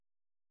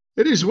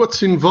It is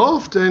what's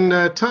involved,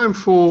 and time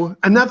for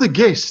another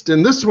guest.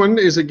 And this one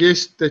is a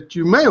guest that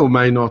you may or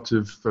may not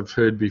have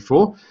heard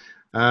before.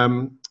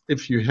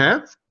 If you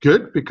have,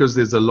 good, because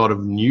there's a lot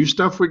of new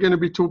stuff we're going to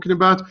be talking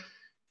about.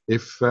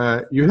 If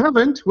you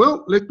haven't,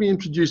 well, let me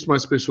introduce my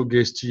special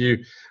guest to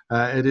you.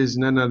 It is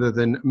none other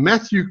than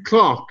Matthew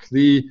Clark,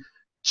 the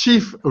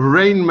Chief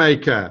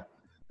Rainmaker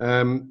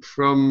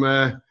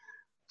from.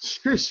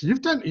 Chris,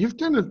 you've done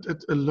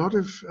a lot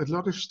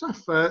of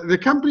stuff. The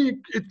company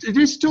it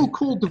is still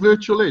called the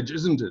Virtual Edge,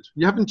 isn't it?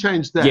 You haven't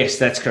changed that. Yes,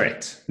 that's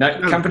correct. No,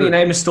 company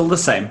name is still the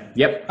same.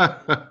 Yep.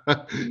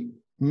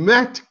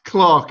 Matt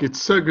Clark,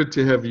 it's so good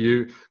to have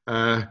you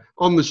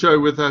on the show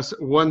with us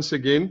once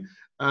again.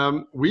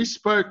 We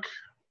spoke.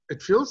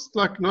 It feels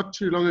like not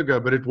too long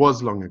ago, but it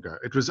was long ago.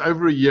 It was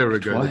over a year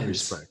ago that we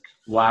spoke.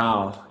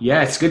 Wow.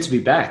 Yeah, it's good to be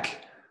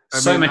back.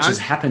 So much has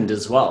happened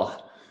as well.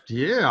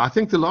 Yeah, I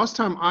think the last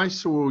time I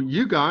saw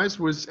you guys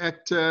was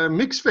at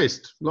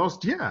Mixfest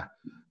last year.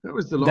 That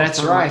was the last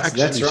time I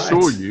actually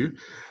saw you.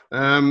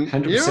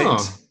 100%. Yeah.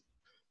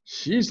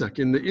 She's like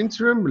in the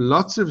interim,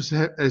 lots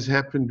has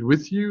happened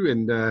with you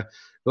and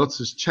lots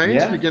has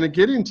changed. Yeah. We're going to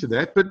get into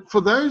that. But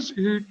for those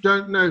who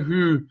don't know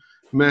who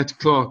Matt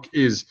Clark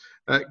is,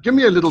 give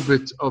me a little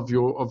bit of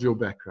your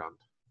background.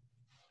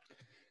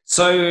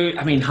 So,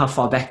 I mean, how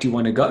far back do you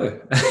want to go?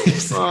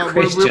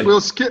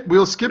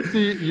 We'll skip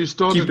you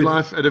started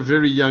life at a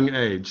very young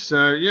age.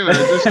 So,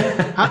 just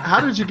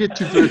how did you get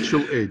to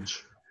Virtual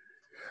Edge?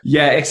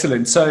 Yeah,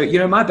 excellent. So,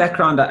 my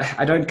background,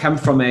 I don't come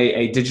from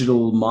a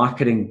digital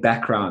marketing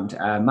background.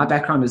 My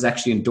background is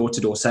actually in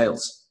door-to-door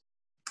sales.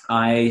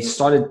 I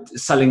started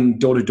selling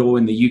door-to-door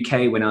in the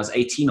UK when I was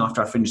 18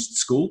 after I finished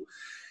school.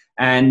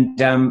 And,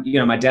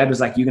 my dad was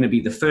like, you're going to be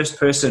the first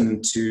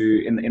person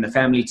in the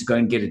family to go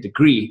and get a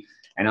degree.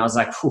 And I was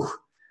like,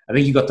 I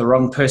think you got the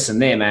wrong person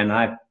there, man.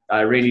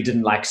 I really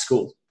didn't like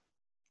school.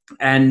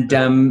 And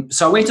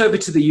so I went over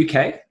to the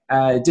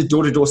UK, did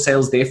door-to-door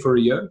sales there for a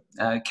year,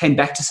 came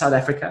back to South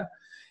Africa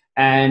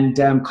and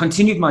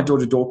continued my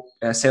door-to-door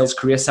sales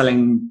career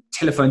selling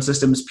telephone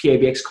systems,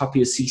 PABX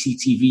copiers,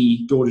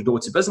 CCTV, door-to-door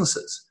to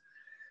businesses.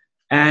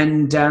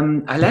 And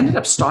I landed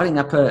up starting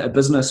up a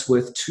business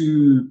with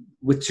two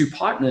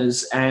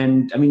partners.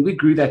 And I mean, we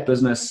grew that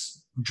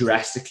business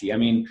drastically. I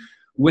mean,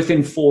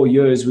 within 4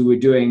 years, we were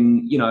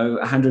doing,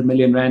 100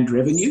 million Rand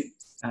revenue,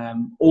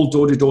 all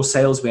door-to-door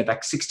sales. We had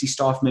like 60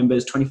 staff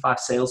members, 25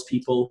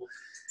 salespeople.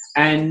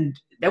 And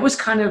that was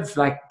kind of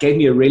like gave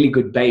me a really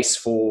good base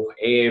for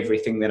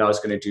everything that I was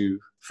going to do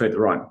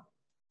further on.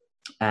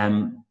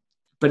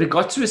 But it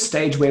got to a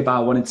stage whereby I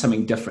wanted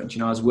something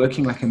different. I was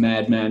working like a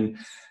madman,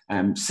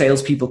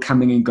 salespeople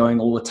coming and going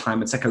all the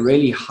time. It's like a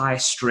really high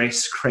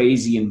stress,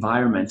 crazy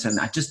environment. And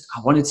I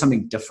wanted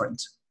something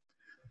different.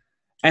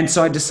 And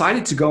so I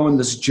decided to go on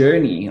this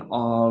journey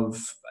of,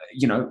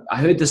 I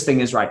heard this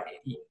thing is right,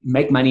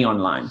 make money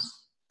online,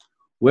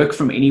 work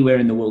from anywhere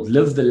in the world,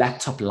 live the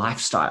laptop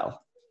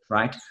lifestyle,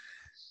 right?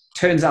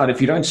 Turns out if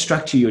you don't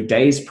structure your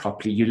days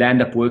properly, you'll end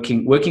up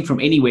working from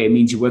anywhere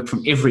means you work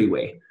from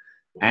everywhere.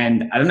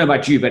 And I don't know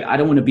about you, but I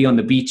don't want to be on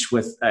the beach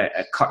with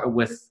a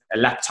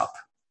laptop.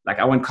 Like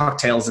I want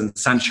cocktails and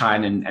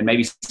sunshine and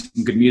maybe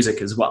some good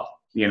music as well,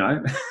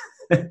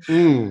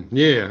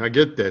 Yeah, I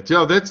get that.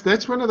 Yeah,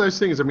 that's one of those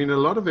things. I mean, a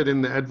lot of it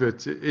in the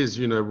advert is,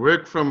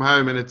 work from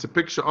home, and it's a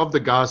picture of the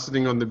guy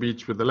sitting on the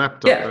beach with the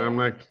laptop. Yeah. And I'm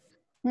like,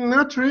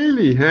 not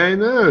really. Hey,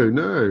 no.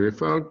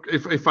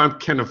 If I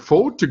can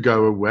afford to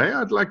go away,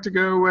 I'd like to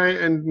go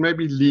away and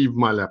maybe leave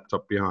my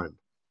laptop behind.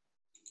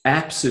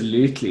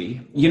 Absolutely.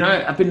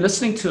 I've been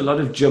listening to a lot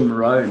of Jim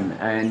Rohn,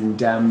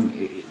 and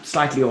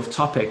slightly off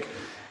topic.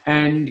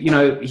 And,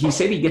 he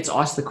said he gets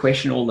asked the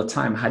question all the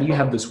time, how do you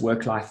have this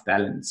work-life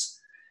balance?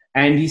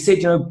 And he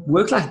said,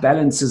 work-life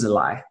balance is a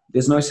lie.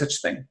 There's no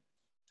such thing.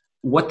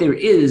 What there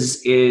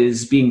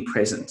is being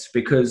present.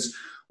 Because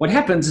what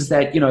happens is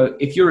that,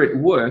 if you're at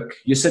work,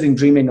 you're sitting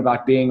dreaming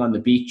about being on the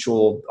beach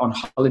or on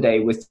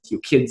holiday with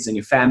your kids and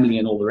your family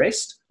and all the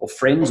rest, or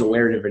friends or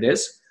wherever it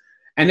is.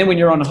 And then when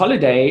you're on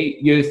holiday,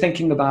 you're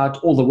thinking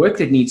about all the work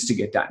that needs to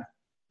get done.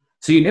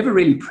 So you're never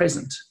really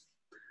present.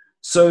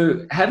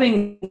 So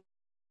having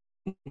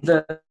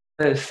the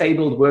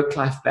fabled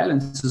work-life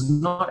balance is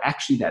not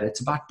actually that.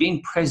 It's about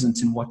being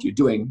present in what you're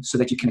doing so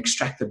that you can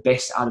extract the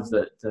best out of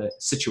the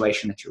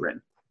situation that you're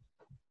in.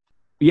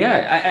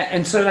 Yeah,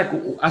 and so like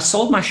I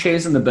sold my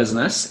shares in the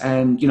business,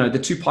 and the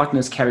two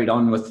partners carried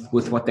on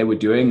with what they were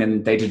doing,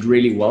 and they did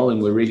really well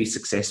and were really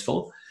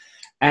successful.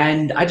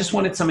 And I just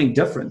wanted something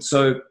different.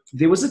 So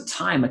there was a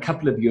time a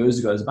couple of years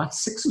ago, it was about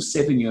 6 or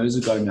 7 years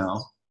ago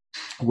now,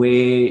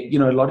 where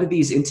a lot of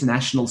these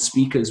international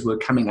speakers were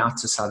coming out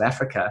to South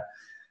Africa.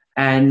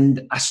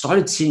 And I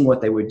started seeing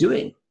what they were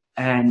doing,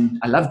 and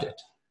I loved it.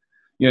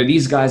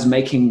 These guys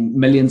making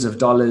millions of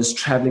dollars,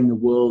 traveling the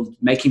world,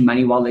 making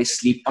money while they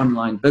sleep,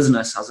 online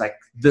business. I was like,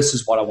 this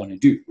is what I want to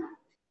do.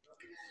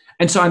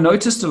 And so I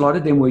noticed a lot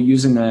of them were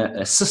using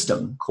a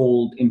system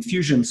called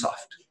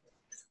Infusionsoft,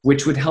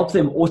 which would help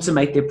them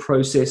automate their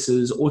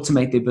processes,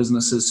 automate their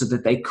businesses so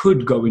that they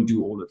could go and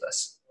do all of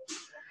this.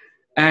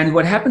 And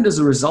what happened as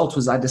a result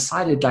was I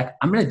decided, like,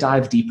 I'm going to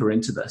dive deeper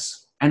into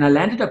this. And I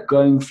landed up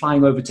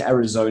flying over to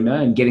Arizona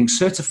and getting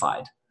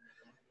certified.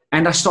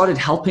 And I started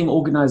helping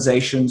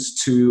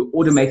organizations to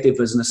automate their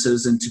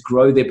businesses and to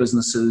grow their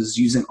businesses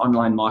using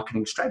online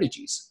marketing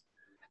strategies.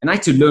 And I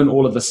had to learn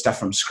all of this stuff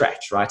from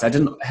scratch, right? I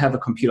didn't have a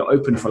computer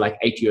open for like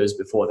 8 years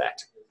before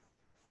that.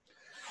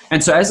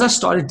 And so as I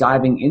started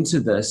diving into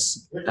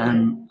this,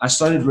 I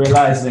started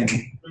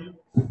realizing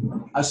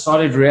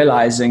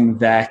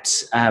that,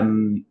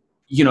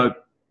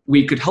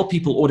 we could help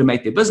people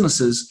automate their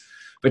businesses,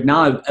 but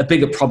now a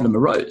bigger problem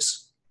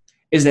arose,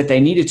 is that they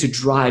needed to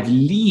drive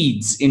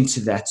leads into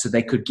that so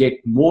they could get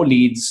more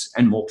leads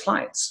and more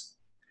clients.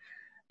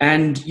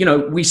 And,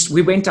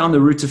 we went down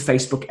the route of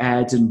Facebook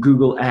ads and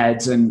Google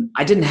ads, and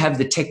I didn't have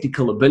the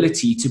technical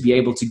ability to be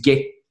able to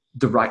get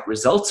the right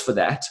results for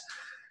that.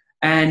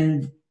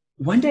 And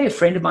one day a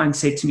friend of mine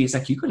said to me, it's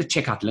like, you've got to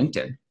check out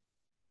LinkedIn.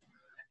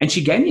 And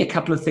she gave me a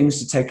couple of things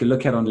to take a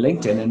look at on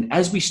LinkedIn. And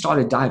as we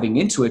started diving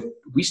into it,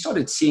 we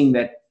started seeing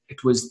that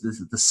it was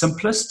the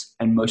simplest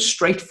and most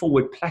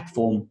straightforward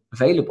platform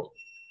available.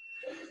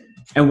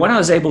 And what I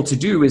was able to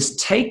do is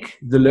take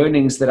the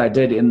learnings that I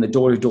did in the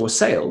door-to-door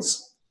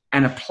sales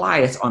and apply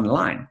it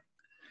online.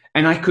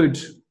 And I could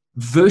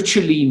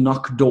virtually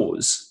knock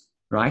doors,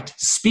 right?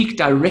 Speak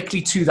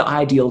directly to the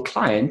ideal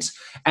client.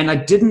 And I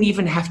didn't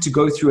even have to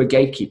go through a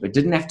gatekeeper,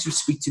 didn't have to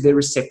speak to their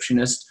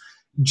receptionist,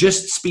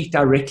 just speak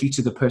directly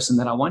to the person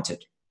that I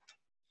wanted.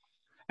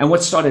 And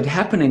what started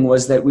happening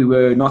was that we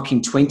were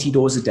knocking 20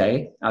 doors a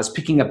day. I was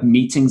picking up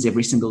meetings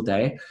every single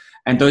day,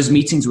 and those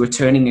meetings were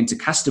turning into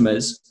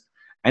customers.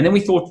 And then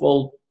we thought,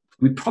 well,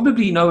 we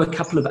probably know a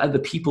couple of other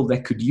people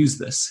that could use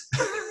this.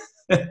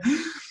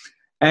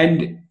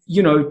 And,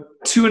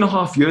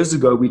 2.5 years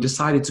ago, we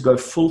decided to go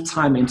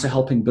full-time into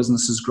helping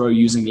businesses grow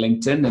using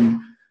LinkedIn.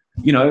 And,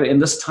 in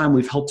this time,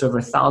 we've helped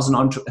over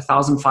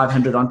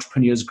 1,500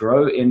 entrepreneurs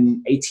grow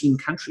in 18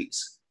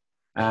 countries.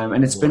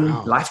 And it's been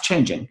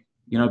life-changing,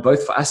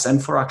 both for us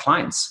and for our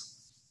clients.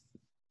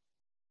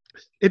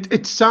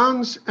 It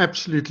sounds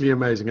absolutely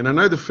amazing. And I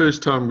know the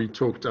first time we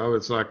talked, I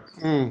was like,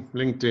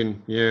 LinkedIn,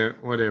 yeah,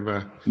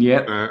 whatever.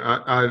 Yeah.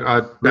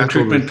 I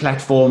recruitment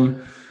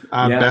platform.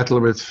 I battle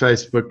with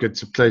Facebook.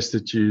 It's a place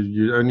that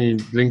you only,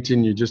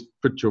 LinkedIn, you just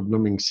put your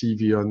blooming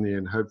CV on there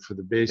and hope for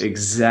the best.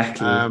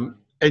 Exactly.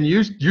 And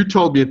you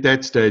told me at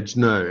that stage,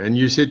 no. And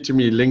you said to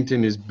me,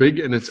 LinkedIn is big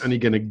and it's only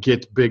going to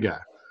get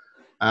bigger.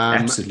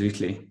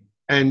 Absolutely.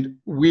 And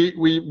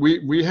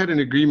we had an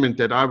agreement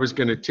that I was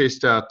going to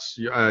test out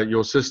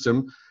your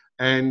system.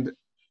 And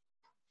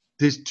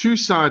there's two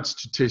sides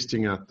to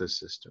testing out this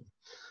system.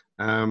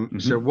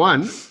 So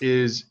one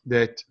is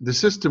that the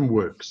system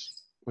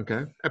works.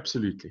 Okay,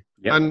 absolutely.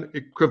 Yep.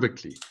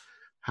 Unequivocally.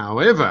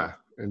 However,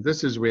 and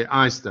this is where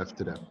I stuffed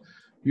it up,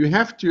 you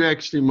have to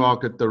actually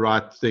market the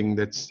right thing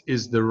that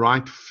is the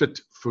right fit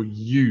for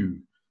you.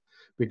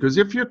 Because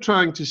if you're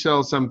trying to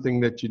sell something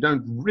that you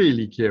don't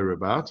really care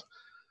about,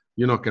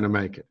 you're not going to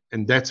make it.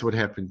 And that's what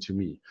happened to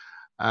me.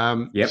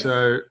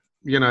 So,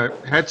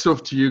 hats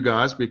off to you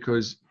guys,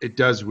 because it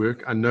does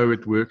work. I know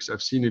it works.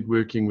 I've seen it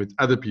working with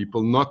other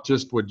people, not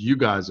just what you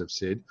guys have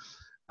said.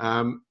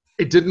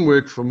 It didn't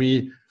work for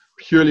me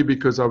purely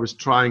because I was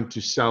trying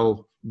to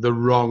sell the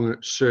wrong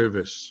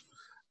service.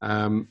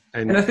 And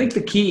I think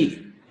the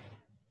key,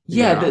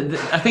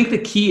 I think the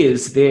key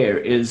is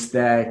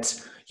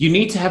that you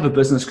need to have a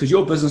business, because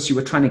your business, you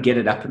were trying to get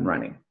it up and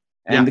running.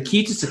 And the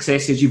key to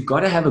success is you've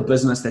got to have a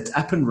business that's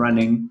up and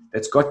running,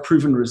 that's got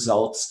proven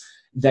results,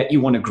 that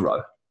you want to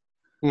grow.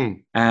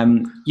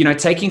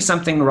 Taking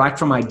something right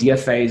from idea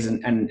phase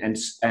and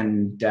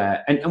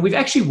we've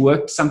actually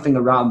worked something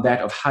around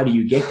that of how do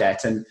you get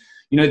that. And,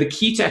 the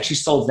key to actually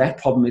solve that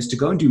problem is to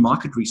go and do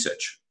market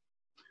research.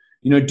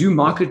 Do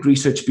market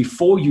research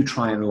before you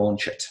try and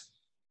launch it.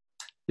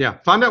 Yeah.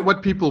 Find out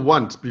what people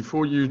want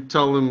before you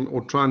tell them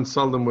or try and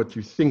sell them what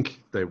you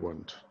think they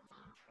want.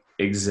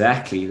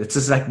 Exactly. It's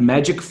this like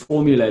magic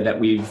formula that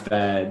we've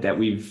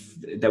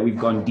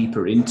gone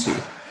deeper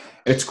into.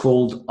 It's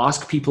called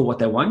ask people what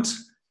they want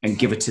and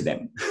give it to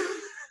them.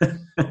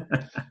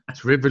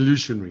 It's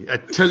revolutionary. I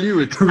tell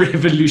you, it's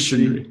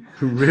revolutionary.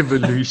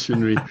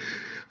 Revolutionary.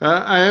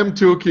 I am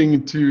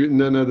talking to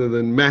none other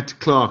than Matt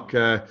Clark.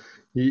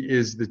 He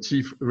is the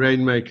Chief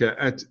Rainmaker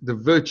at the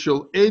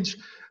Virtual Edge.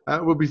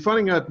 We'll be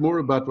finding out more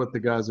about what the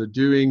guys are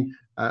doing,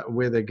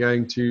 where they're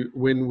going to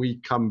when we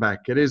come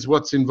back. It is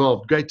What's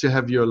Involved. Great to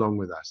have you along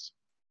with us.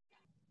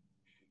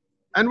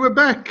 And we're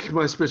back.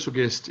 My special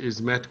guest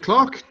is Matt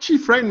Clark,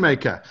 Chief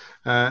Rainmaker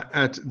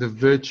at the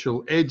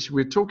Virtual Edge.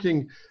 We're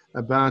talking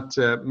about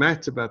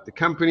Matt, about the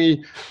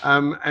company,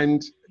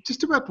 and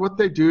just about what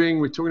they're doing.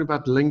 We're talking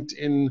about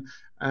LinkedIn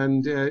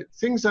and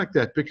things like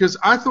that, because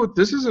I thought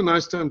this is a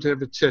nice time to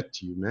have a chat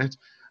to you, Matt,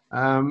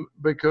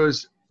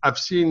 because I've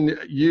seen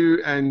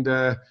you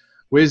and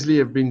Wesley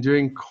have been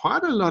doing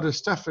quite a lot of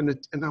stuff, and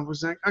I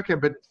was like, okay,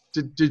 but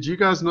did you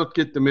guys not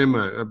get the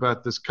memo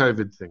about this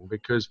COVID thing?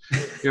 Because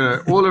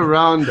all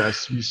around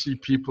us, you see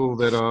people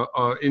that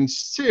are in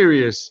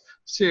serious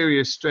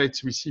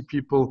straits. We see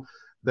people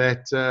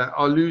that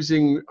are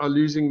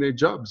losing their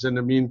jobs. And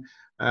I mean,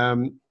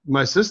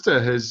 my sister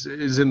is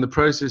in the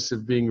process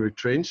of being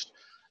retrenched.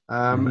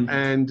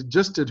 And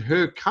just at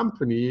her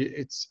company,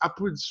 it's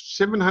upwards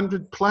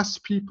 700 plus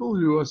people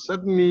who are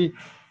suddenly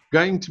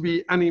going to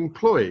be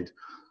unemployed.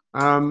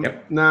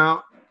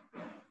 Now,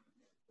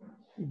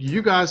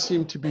 you guys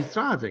seem to be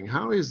thriving.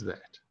 How is that?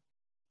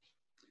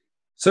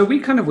 So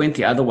we kind of went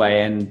the other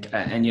way, and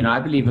I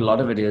believe a lot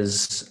of it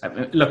is,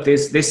 look,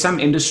 there's some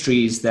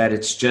industries that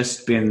it's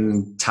just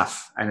been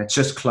tough and it's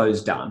just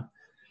closed down.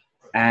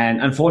 And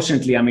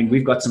unfortunately, I mean,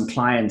 we've got some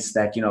clients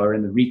that, are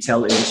in the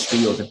retail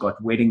industry, or they've got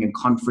wedding and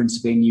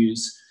conference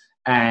venues.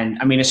 And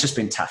I mean, it's just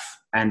been tough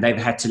and they've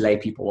had to lay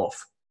people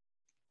off.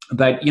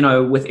 But,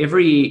 with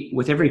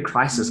every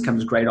crisis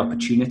comes great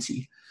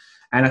opportunity.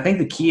 And I think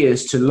the key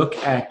is to look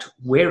at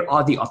where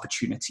are the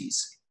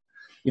opportunities.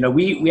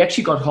 We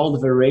actually got hold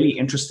of a really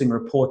interesting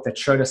report that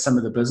showed us some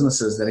of the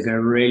businesses that are going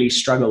to really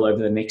struggle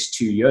over the next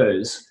 2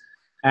 years.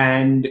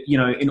 And,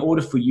 in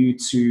order for you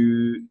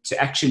to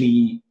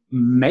actually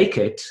make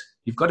it,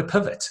 you've got to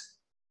pivot.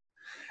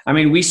 I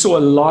mean, we saw a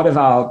lot of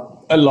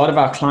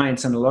our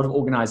clients and a lot of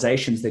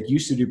organizations that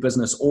used to do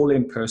business all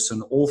in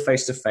person, all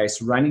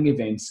face-to-face, running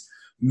events,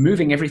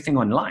 moving everything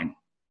online.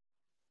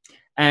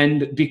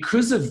 And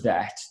because of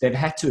that, they've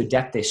had to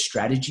adapt their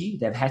strategy.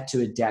 They've had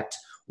to adapt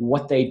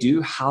what they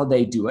do, how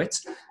they do it.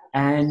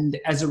 And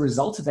as a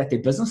result of that, their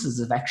businesses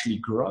have actually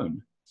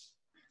grown.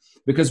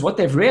 Because what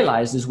they've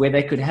realized is where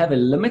they could have a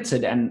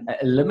limited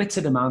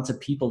amount of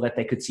people that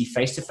they could see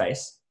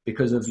face-to-face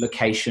because of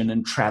location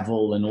and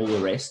travel and all the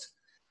rest,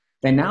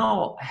 they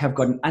now have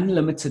got an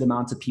unlimited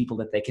amount of people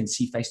that they can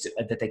see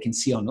that they can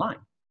see online.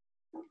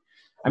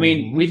 I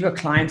mean, we've got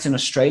clients in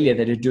Australia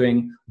that are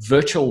doing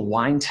virtual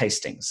wine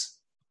tastings,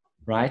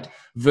 right?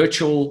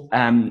 Virtual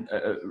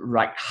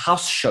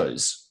house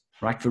shows,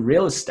 right, for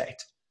real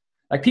estate.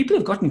 Like, people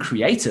have gotten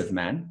creative,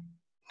 man.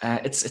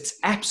 It's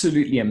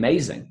absolutely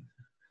amazing.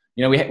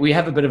 We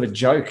have a bit of a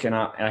joke in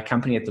our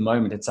company at the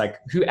moment. It's like,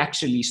 who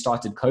actually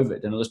started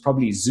COVID? And it was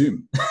probably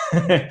Zoom.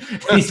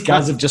 These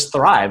guys have just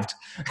thrived.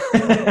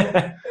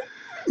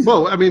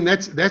 Well, I mean,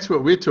 that's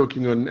what we're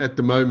talking on at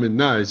the moment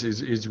now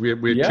is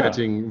we're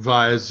chatting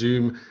via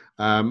Zoom.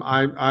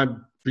 I've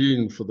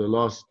been, for the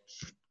last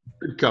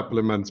couple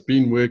of months,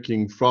 been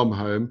working from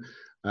home,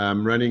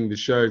 running the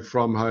show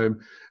from home.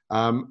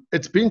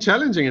 It's been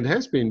challenging. It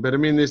has been, but I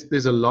mean,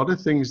 there's a lot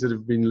of things that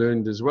have been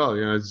learned as well.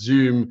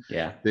 Zoom,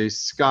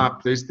 there's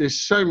Skype,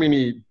 there's so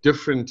many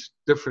different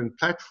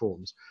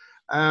platforms.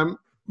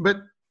 But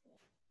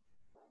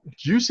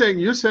you're saying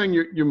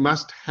you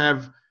must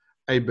have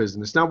a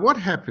business. Now, what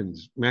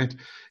happens, Matt,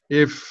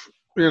 if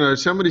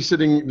somebody's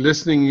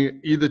listening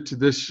either to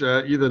this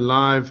either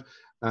live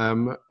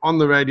on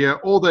the radio,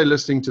 or they're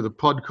listening to the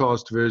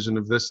podcast version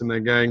of this, and they're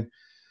going,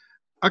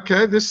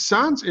 okay, this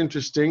sounds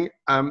interesting.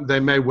 They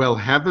may well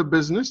have a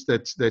business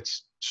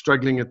that's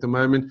struggling at the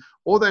moment,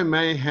 or they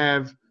may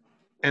have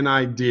an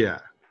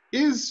idea.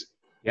 Is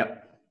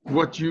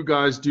what you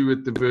guys do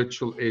at the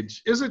Virtual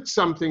Edge, is it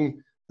something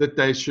that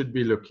they should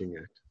be looking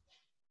at?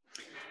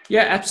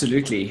 Yeah,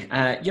 absolutely.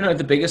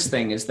 The biggest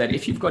thing is that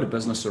if you've got a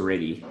business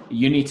already,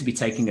 you need to be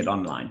taking it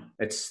online.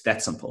 It's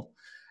that simple.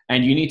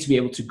 And you need to be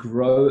able to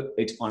grow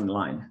it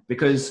online.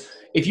 Because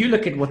if you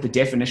look at what the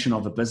definition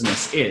of a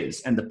business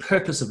is, and the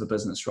purpose of a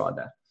business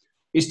rather,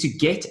 is to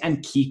get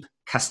and keep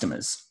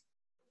customers.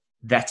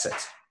 That's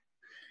it.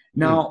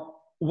 Now,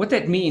 what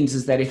that means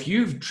is that if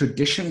you've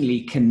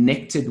traditionally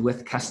connected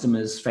with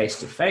customers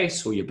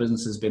face-to-face, or your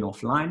business has been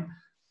offline,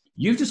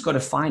 you've just got to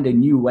find a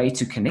new way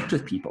to connect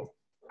with people.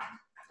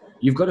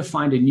 You've got to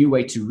find a new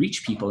way to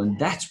reach people. And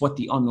that's what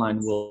the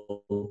online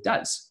world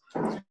does.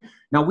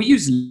 Now, we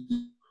use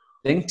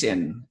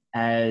LinkedIn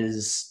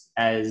as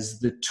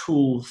the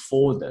tool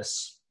for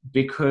this,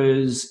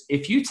 because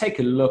if you take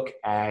a look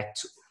at,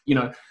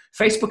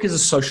 Facebook is a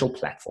social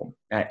platform.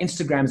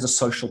 Instagram is a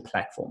social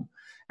platform.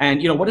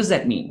 And, what does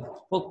that mean?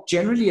 Well,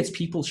 generally it's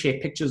people share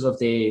pictures of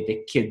their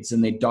kids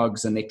and their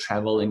dogs and their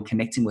travel and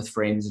connecting with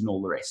friends and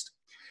all the rest.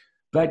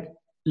 But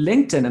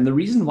LinkedIn, and the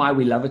reason why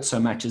we love it so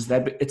much, is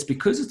that it's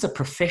because it's a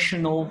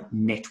professional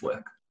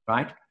network,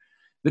 right?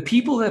 The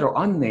people that are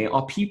on there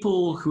are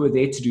people who are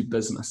there to do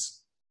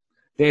business.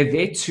 They're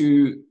there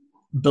to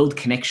build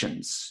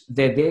connections.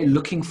 They're there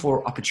looking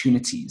for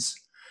opportunities.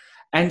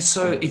 And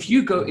so if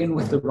you go in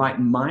with the right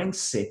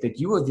mindset that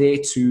you are there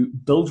to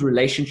build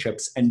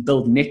relationships and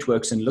build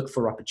networks and look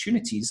for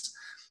opportunities,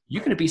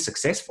 you're going to be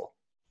successful,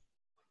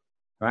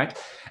 right?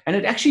 And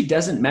it actually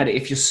doesn't matter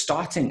if you're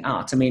starting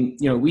out. I mean,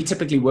 we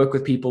typically work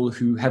with people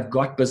who have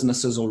got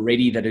businesses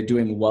already that are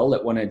doing well,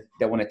 that want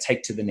to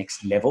take to the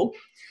next level.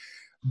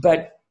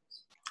 But,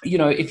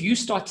 if you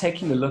start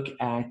taking a look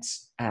at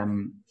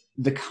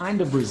the kind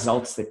of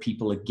results that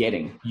people are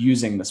getting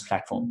using this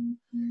platform.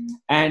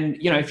 And,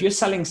 if you're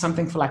selling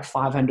something for like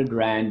 500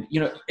 Rand,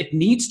 it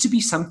needs to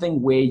be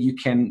something where you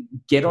can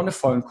get on a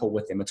phone call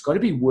with them. It's got to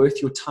be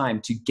worth your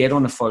time to get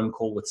on a phone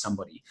call with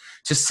somebody,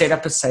 to set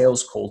up a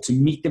sales call, to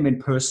meet them in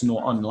person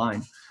or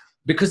online,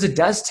 because it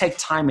does take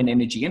time and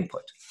energy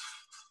input.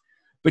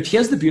 But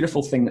here's the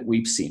beautiful thing that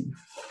we've seen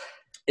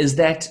is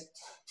that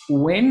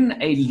when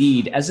a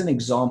lead, as an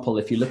example,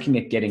 if you're looking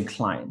at getting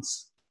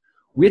clients,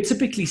 we're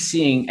typically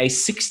seeing a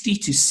 60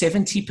 to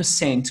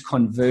 70%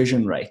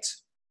 conversion rate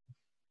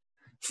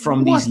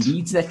from these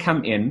leads that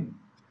come in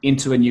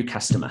into a new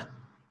customer.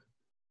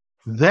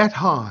 That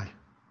high?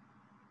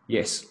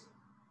 Yes.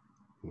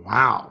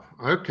 Wow.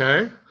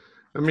 Okay.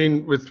 I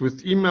mean,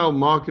 with email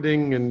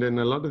marketing and then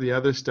a lot of the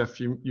other stuff,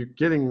 you're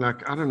getting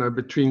like, I don't know,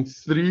 between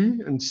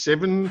 3 and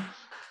 7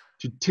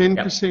 to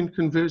 10%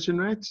 conversion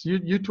rates.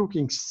 You're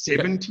talking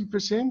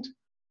 70%?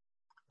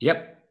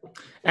 Yep.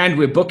 And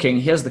we're booking,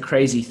 here's the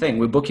crazy thing,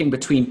 we're booking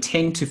between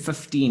 10 to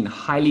 15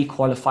 highly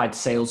qualified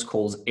sales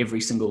calls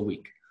every single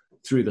week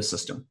through the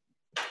system.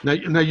 Now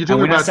you're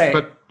talking about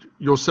but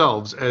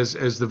yourselves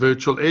as the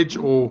virtual edge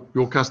or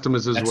your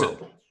customers as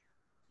well?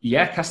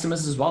 Yeah,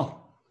 customers as well.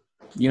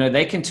 You know,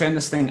 they can turn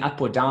this thing up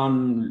or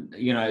down,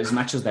 you know, as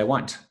much as they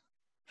want.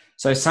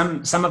 So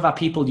some of our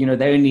people, you know,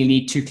 they only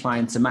need 2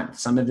 clients a month.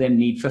 Some of them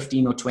need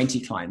 15 or 20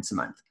 clients a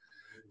month.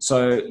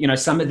 So, you know,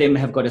 some of them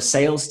have got a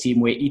sales team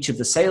where each of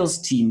the sales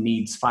team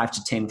needs 5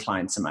 to 10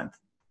 clients a month.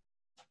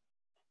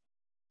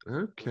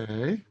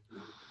 Okay.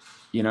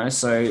 You know,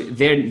 so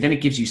then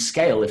it gives you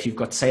scale if you've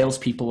got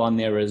salespeople on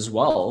there as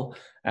well,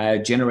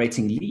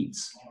 generating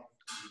leads.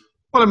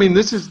 Well, I mean,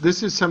 this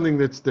is something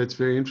that's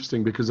very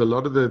interesting because a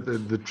lot of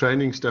the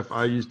training stuff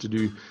I used to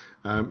do,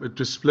 it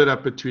was split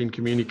up between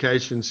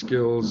communication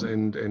skills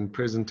and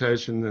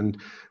presentation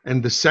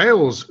and the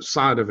sales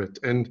side of it.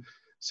 And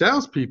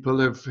salespeople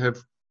have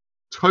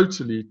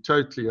totally,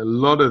 a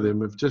lot of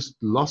them have just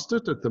lost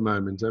it at the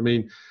moment. I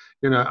mean,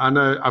 you know, I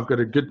know I've got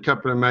a good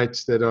couple of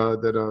mates that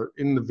are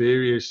in the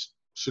various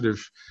sort of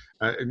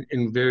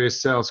in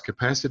various sales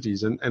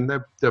capacities, and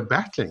they're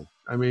battling.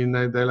 I mean,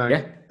 they're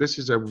like, This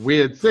is a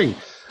weird thing.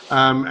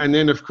 And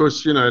then, of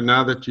course, you know,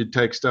 now that you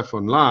take stuff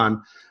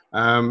online,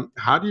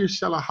 how do you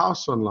sell a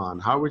house online?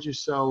 How would you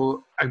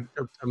sell a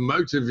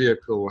motor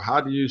vehicle?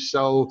 How do you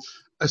sell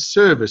a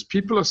service?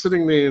 People are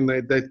sitting there and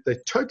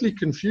they're totally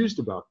confused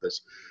about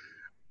this.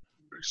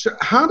 So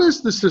how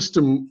does the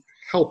system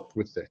help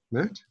with that,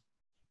 Matt?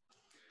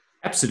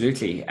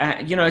 Absolutely.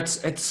 You know,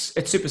 it's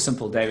super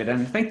simple, David.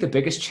 And I think the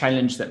biggest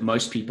challenge that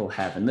most people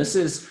have, and this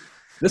is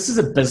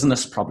a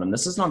business problem.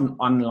 This is not an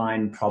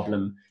online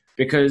problem,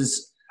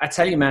 because I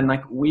tell you, man,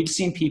 like we've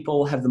seen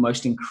people have the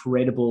most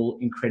incredible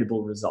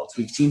results.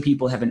 We've seen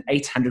people have an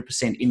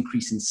 800%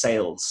 increase in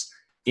sales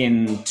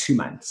in 2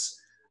 months.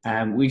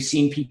 We've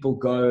seen people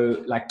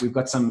go, like we've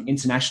got some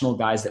international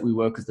guys that we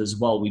work with as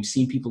well. We've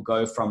seen people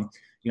go from,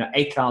 you know,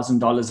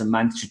 $8,000 a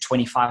month to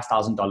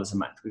 $25,000 a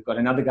month. We've got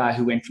another guy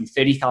who went from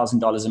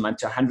 $30,000 a month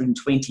to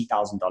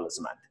 $120,000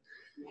 a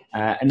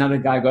month. Another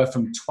guy go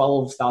from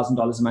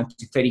 $12,000 a month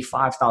to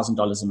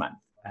 $35,000 a month.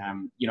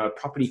 You know, a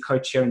property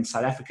coach here in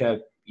South Africa,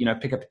 you know,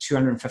 pick up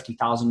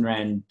 250,000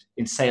 Rand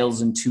in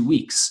sales in 2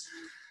 weeks.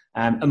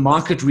 A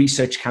market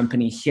research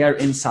company here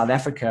in South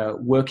Africa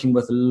working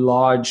with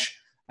large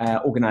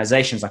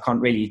organizations. I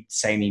can't really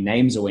say any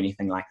names or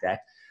anything like that.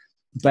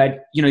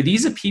 But, you know,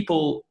 these are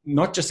people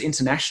not just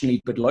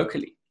internationally, but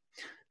locally.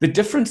 The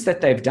difference that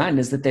they've done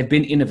is that they've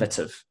been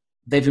innovative.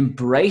 They've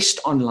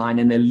embraced online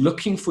and they're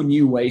looking for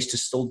new ways to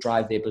still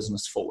drive their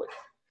business forward.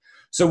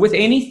 So with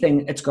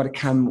anything, it's got to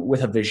come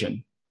with a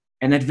vision.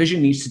 And that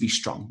vision needs to be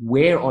strong.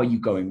 Where are you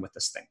going with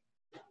this thing?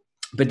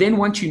 But then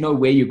once you know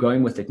where you're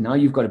going with it, now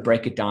you've got to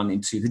break it down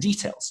into the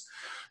details.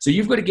 So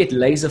you've got to get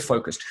laser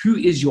focused. Who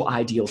is your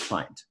ideal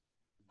client?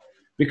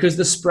 Because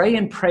the spray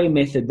and pray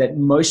method that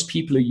most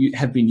people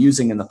have been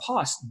using in the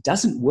past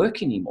doesn't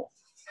work anymore,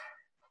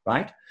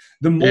 right?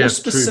 The more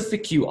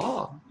specific you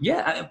are,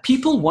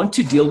 people want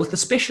to deal with a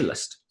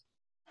specialist,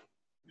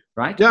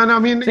 right? Yeah, and I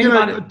mean, you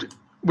know,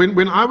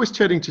 when I was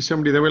chatting to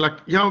somebody, they were like,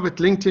 yeah, with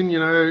LinkedIn, you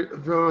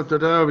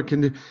know, we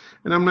can do,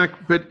 and I'm like,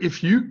 but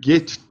if you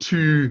get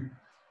to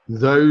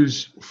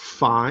those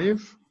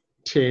 5,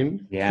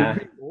 10, could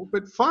be more,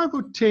 but 5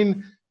 or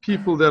 10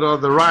 people that are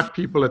the right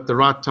people at the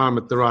right time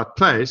at the right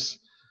place,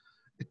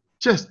 it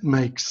just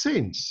makes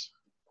sense.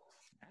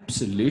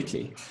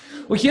 Absolutely.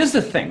 Well, here's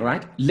the thing,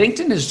 right?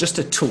 LinkedIn is just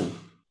a tool.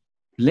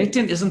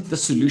 LinkedIn isn't the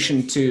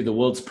solution to the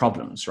world's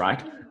problems,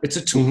 right? It's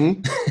a tool.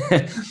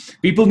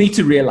 Mm-hmm. People need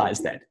to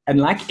realize that.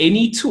 And like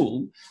any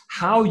tool,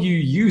 how you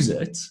use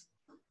it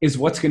is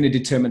what's going to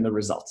determine the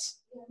results.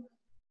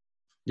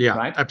 Yeah,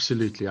 right?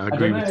 Absolutely. I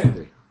agree with you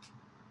there.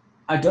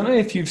 I don't know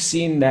if you've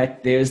seen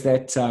that. There's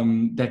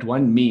that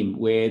one meme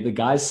where the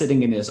guy's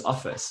sitting in his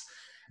office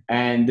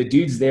and the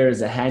dude's there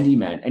as a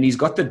handyman and he's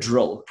got the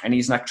drill and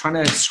he's like trying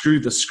to screw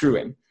the screw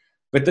in.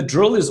 But the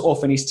drill is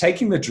off and he's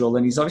taking the drill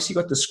and he's obviously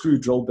got the screw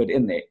drill bit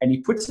in there and he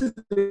puts it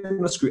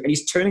in the screw and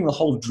he's turning the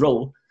whole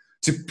drill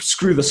to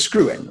screw the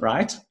screw in,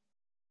 right?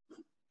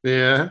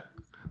 Yeah.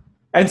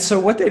 And so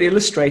what that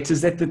illustrates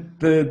is that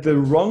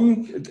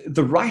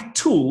the right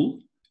tool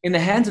in the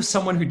hands of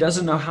someone who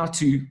doesn't know how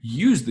to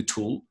use the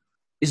tool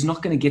is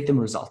not going to get them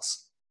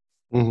results.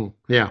 Mm-hmm.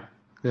 Yeah.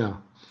 Yeah.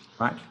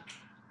 Right.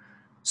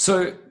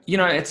 So,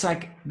 it's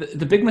like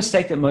the big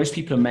mistake that most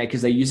people make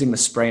is they're using the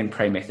spray and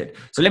pray method.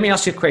 So let me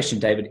ask you a question,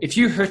 David. If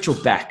you hurt your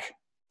back,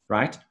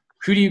 right,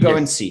 who do you go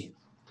and see?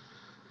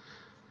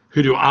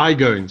 Who do I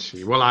go and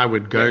see? Well, I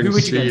would go and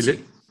see.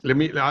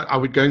 I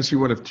would go and see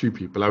one of two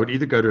people. I would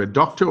either go to a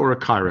doctor or a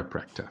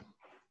chiropractor.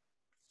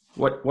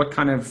 What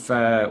kind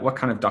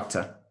of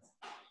doctor?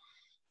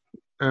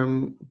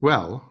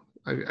 Well,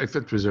 if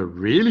it was a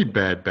really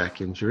bad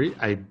back injury,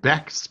 a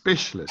back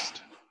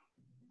specialist.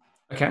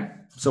 Okay.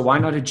 So why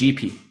not a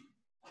GP?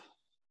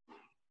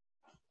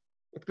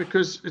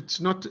 Because it's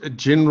not a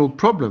general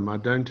problem. I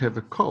don't have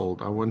a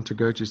cold. I want to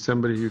go to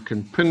somebody who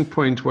can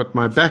pinpoint what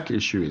my back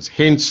issue is.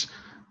 Hence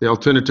the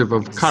alternative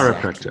of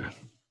chiropractor.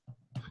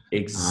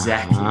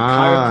 Exactly.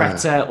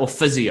 Chiropractor or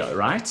physio,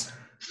 right?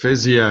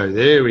 Physio.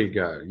 There we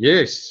go.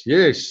 Yes.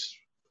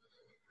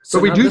 So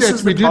but we do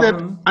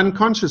that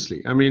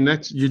unconsciously. I mean,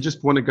 you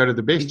just want to go to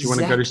the best. Exactly. You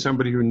want to go to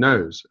somebody who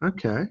knows.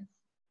 Okay.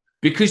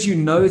 Because you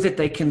know that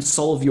they can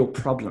solve your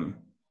problem.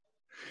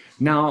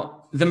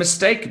 Now, the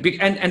mistake,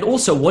 and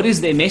also, what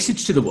is their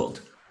message to the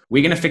world?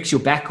 We're going to fix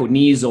your back or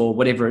knees or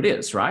whatever it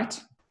is, right?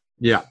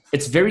 Yeah.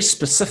 It's very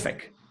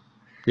specific.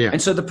 Yeah.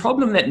 And so the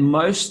problem that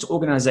most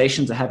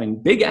organizations are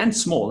having, big and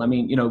small, I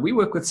mean, we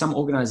work with some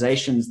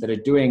organizations that are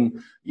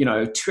doing,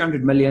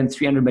 200 million,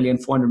 300 million,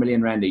 400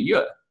 million rand a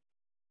year,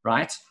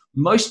 right?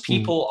 Most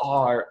people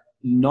are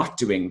not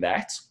doing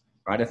that,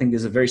 right? I think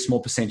there's a very small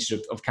percentage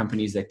of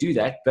companies that do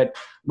that, but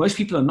most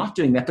people are not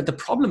doing that. But the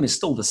problem is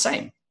still the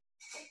same,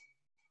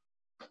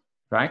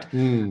 right?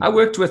 I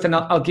worked with, and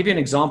I'll give you an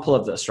example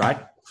of this,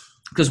 right?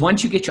 Because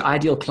once you get your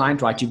ideal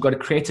client right, you've got to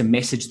create a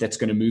message that's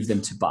going to move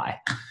them to buy.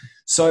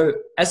 So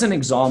as an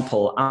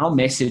example, our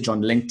message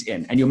on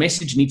LinkedIn, and your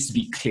message needs to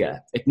be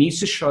clear. It needs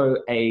to show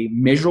a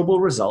measurable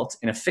result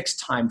in a fixed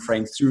time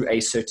frame through a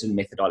certain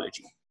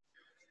methodology.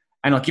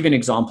 And I'll give you an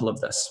example of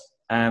this.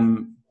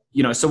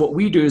 So what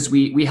we do is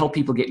we help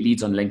people get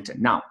leads on LinkedIn.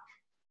 Now,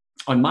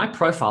 on my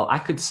profile, I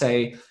could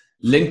say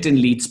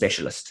LinkedIn lead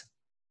specialist,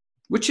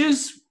 which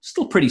is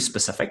still pretty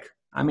specific.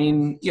 I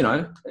mean,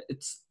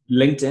 it's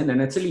LinkedIn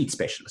and it's a lead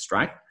specialist,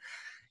 right?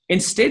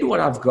 Instead, what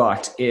I've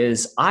got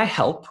is I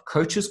help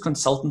coaches,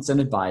 consultants,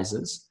 and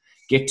advisors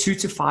get 2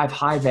 to 5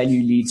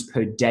 high-value leads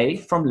per day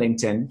from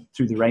LinkedIn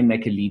through the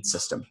Rainmaker lead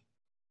system.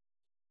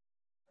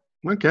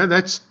 Okay,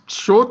 that's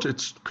short,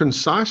 it's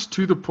concise,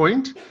 to the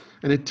point,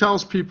 and it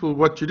tells people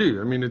what you do.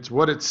 I mean, it's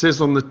what it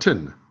says on the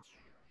tin.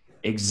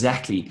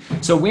 Exactly.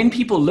 So when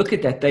people look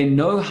at that, they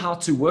know how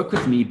to work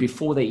with me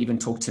before they even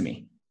talk to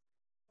me.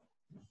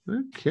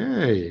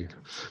 Okay,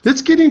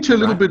 let's get into a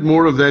little bit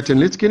more of that, and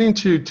let's get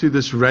into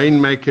this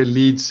Rainmaker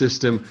lead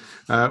system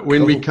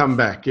when we come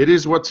back. It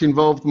is what's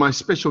involved. My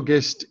special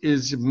guest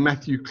is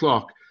Matthew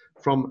Clark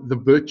from The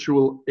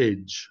Virtual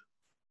Edge.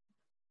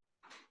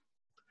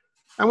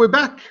 And we're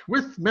back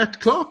with Matt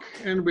Clark,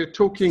 and we're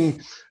talking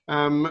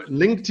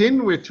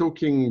LinkedIn, we're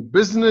talking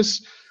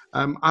business.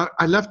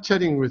 I love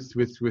chatting with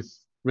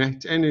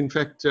Matt, and in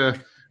fact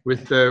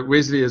with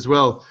Wesley as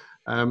well.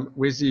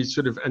 Wesley is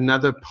sort of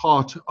another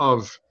part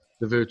of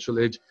the Virtual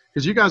Edge,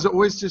 because you guys are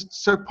always just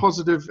so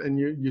positive, and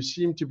you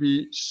seem to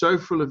be so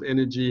full of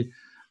energy.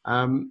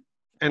 And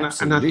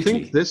I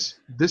think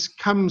this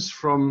comes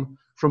from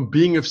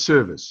being of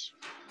service.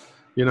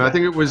 I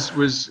think it was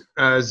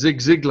Zig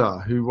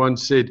Ziglar who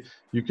once said,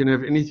 "You can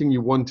have anything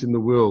you want in the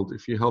world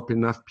if you help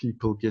enough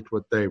people get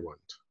what they want."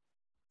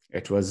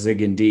 It was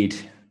Zig indeed.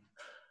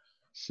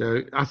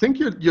 So I think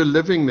you're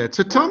living that.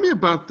 So tell me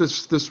about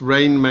this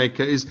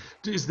Rainmaker. Is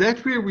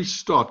that where we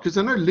start? Because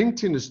I know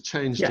LinkedIn has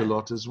changed a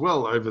lot as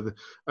well over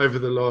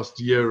the last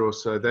year or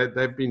so.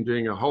 They've been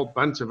doing a whole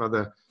bunch of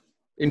other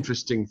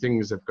interesting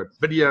things. They've got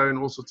video and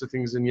all sorts of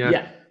things in here.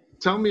 Yeah.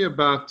 Tell me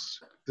about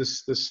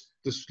this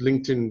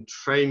LinkedIn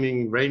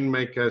training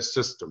Rainmaker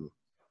system.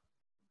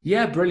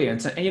 Yeah,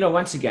 brilliant. And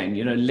once again,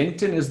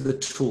 LinkedIn is the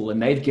tool,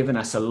 and they've given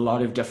us a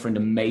lot of different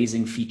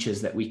amazing features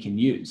that we can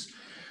use.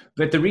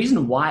 But the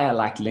reason why I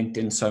like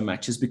LinkedIn so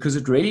much is because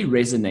it really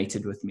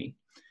resonated with me.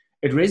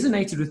 It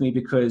resonated with me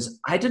because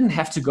I didn't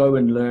have to go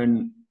and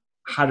learn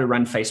how to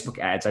run Facebook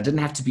ads. I didn't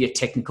have to be a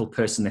technical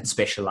person that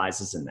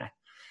specializes in that.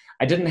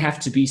 I didn't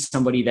have to be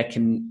somebody that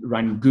can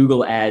run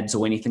Google ads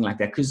or anything like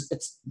that, because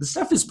the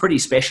stuff is pretty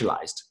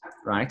specialized,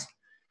 right?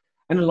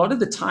 And a lot of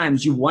the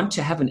times you want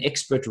to have an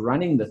expert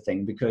running the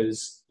thing,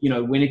 because,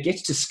 when it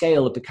gets to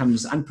scale, it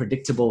becomes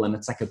unpredictable and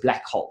it's like a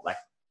black hole. Like,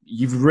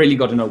 you've really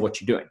got to know what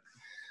you're doing.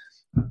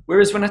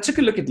 Whereas when I took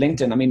a look at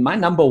LinkedIn, I mean, my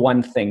number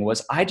one thing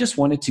was I just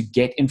wanted to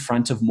get in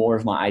front of more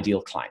of my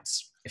ideal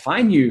clients. If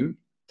I knew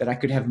that I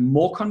could have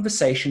more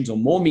conversations or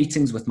more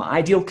meetings with my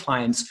ideal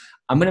clients,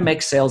 I'm going to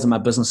make sales and my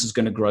business is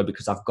going to grow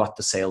because I've got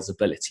the sales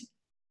ability,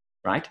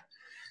 right?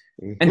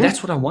 Mm-hmm. And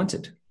that's what I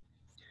wanted.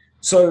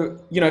 So,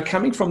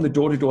 coming from the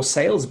door-to-door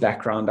sales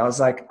background, I was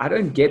like, I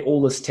don't get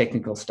all this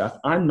technical stuff.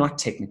 I'm not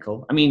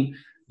technical. I mean,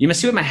 you must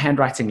see what my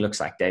handwriting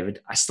looks like, David.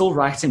 I still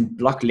write in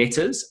block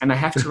letters, and I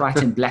have to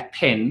write in black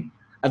pen.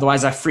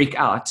 Otherwise, I freak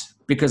out,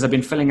 because I've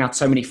been filling out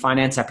so many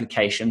finance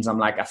applications. I'm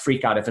like, I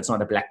freak out if it's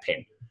not a black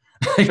pen.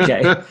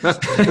 Okay.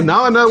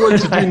 Now I know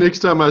what to do next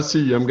time I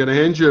see you. I'm going to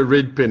hand you a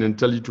red pen and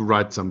tell you to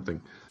write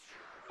something.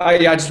 I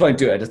just won't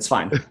do it. It's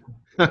fine.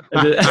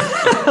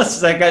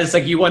 It's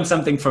like you want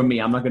something from me.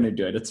 I'm not going to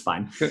do it. It's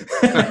fine.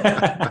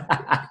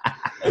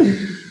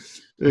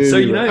 Anyway, So,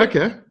 you know,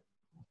 okay.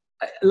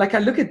 like I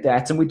look at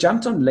that and we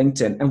jumped on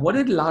LinkedIn, and what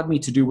it allowed me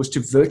to do was to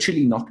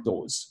virtually knock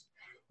doors,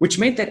 which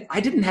meant that I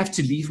didn't have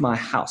to leave my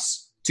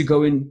house to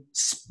go and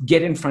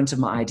get in front of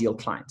my ideal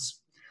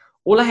clients.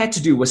 All I had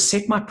to do was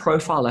set my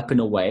profile up in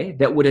a way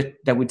that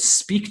would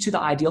speak to the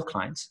ideal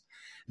clients,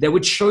 that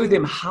would show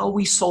them how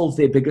we solve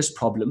their biggest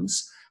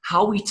problems,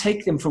 how we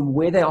take them from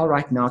where they are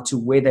right now to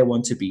where they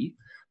want to be,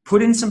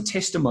 put in some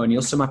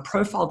testimonials so my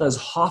profile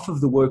does half of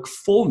the work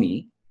for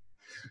me,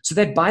 so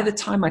that by the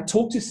time I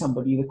talk to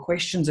somebody, the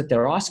questions that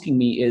they're asking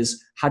me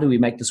is, how do we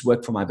make this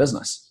work for my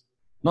business?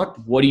 Not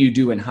what do you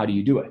do and how do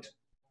you do it?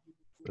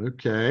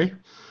 Okay.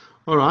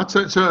 All right.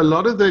 So a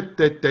lot of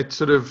that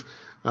sort of,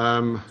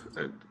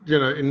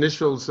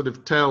 initial sort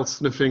of tail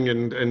sniffing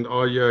and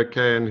are you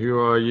okay and who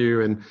are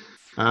you and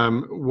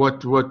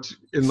what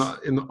in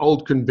the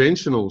old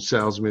conventional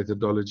sales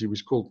methodology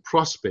was called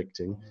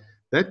prospecting,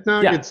 that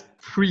now gets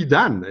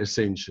pre-done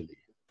essentially.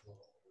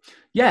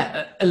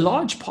 Yeah, a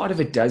large part of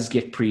it does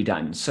get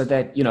pre-done so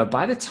that, you know,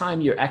 by the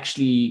time you're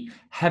actually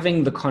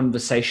having the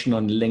conversation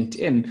on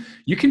LinkedIn,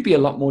 you can be a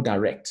lot more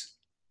direct.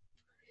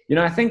 You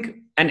know, I think,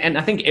 and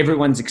I think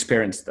everyone's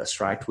experienced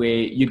this, right? Where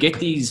you get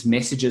these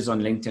messages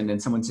on LinkedIn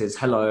and someone says,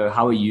 hello,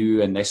 how are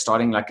you? And they're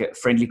starting like a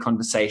friendly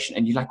conversation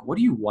and you're like, what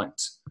do you want?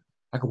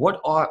 Like,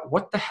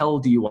 what the hell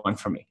do you want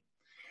from me?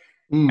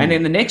 And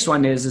then the next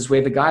one is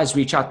where the guys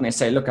reach out and they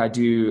say, look, I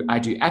do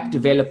app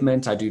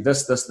development. I do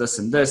this,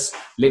 and this.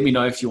 Let me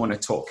know if you want to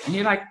talk. And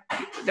you're like,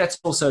 that's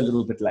also a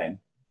little bit lame.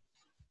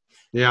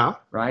 Yeah.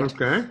 Right.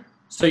 Okay.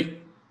 So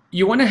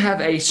you want to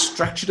have a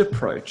structured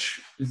approach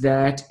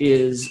that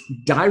is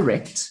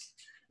direct,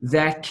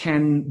 that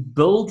can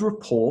build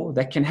rapport,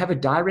 that can have a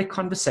direct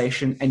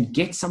conversation and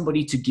get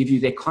somebody to give you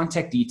their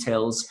contact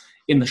details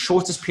in the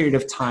shortest period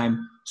of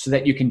time so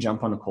that you can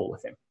jump on a call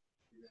with them.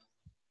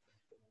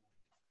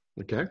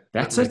 Okay.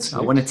 That's it.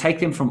 I want to take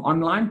them from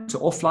online to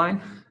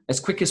offline as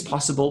quick as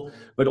possible,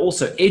 but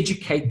also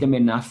educate them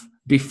enough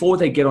before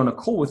they get on a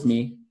call with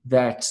me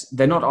that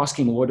they're not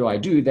asking, what do I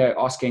do? They're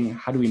asking,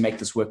 how do we make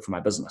this work for my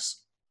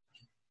business?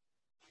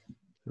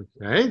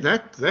 Okay,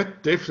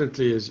 that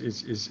definitely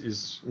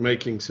is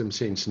making some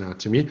sense now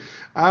to me.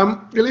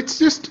 Let's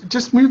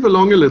just move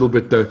along a little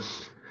bit though.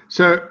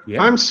 So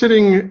I'm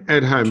sitting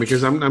at home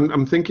because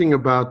I'm thinking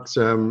about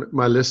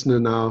my listener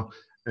now.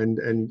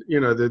 And you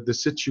know the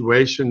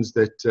situations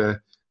that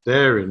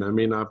they're in. I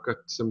mean, I've got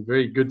some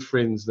very good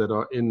friends that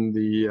are in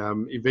the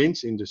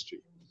events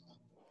industry,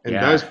 and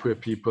those poor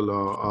people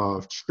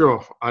are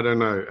sure. I don't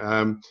know.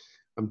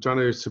 I'm trying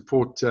to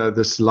support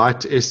this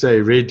Light SA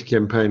Red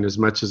campaign as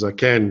much as I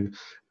can,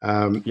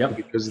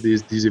 because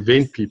these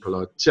event people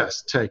are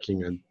just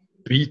taking a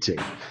beating.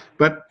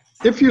 But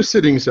if you're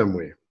sitting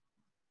somewhere,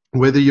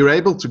 whether you're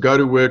able to go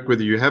to work,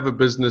 whether you have a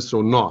business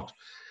or not.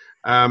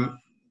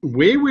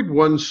 Where would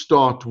one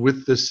start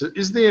with this?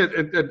 Is there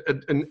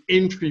an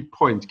entry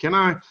point? Can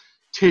I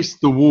test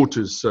the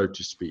waters, so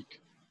to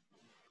speak?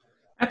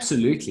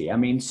 Absolutely. I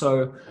mean,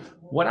 so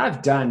what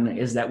I've done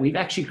is that we've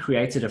actually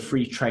created a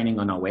free training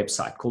on our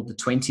website called the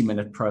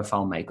 20-Minute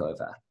Profile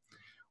Makeover,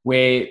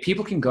 where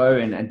people can go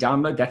and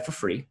download that for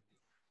free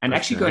and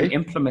actually go and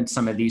implement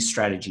some of these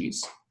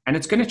strategies. And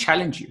it's going to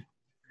challenge you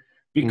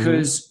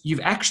because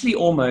you've actually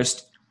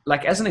almost,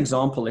 like as an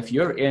example, if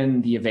you're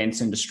in the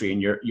events industry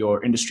and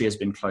your industry has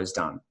been closed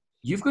down,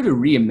 you've got to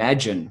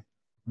reimagine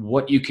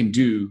what you can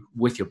do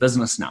with your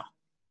business now.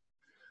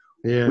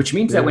 Which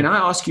means that when I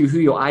ask you who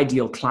your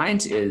ideal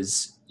client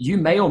is, you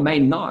may or may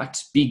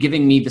not be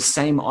giving me the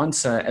same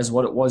answer as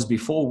what it was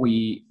before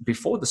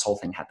this whole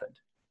thing happened.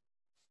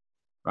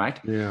 Right?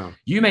 Yeah.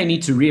 You may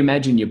need to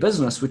reimagine your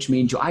business, which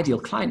means your ideal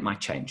client might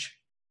change.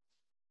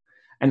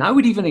 And I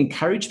would even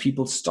encourage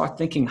people to start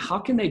thinking, how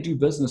can they do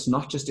business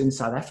not just in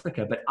South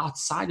Africa, but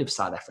outside of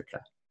South Africa?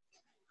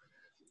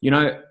 You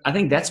know, I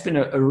think that's been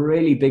a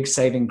really big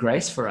saving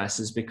grace for us,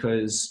 is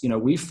because, you know,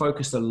 we've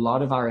focused a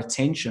lot of our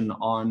attention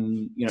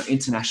on, you know,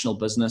 international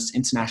business,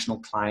 international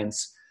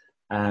clients,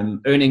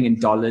 earning in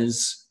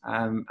dollars.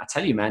 I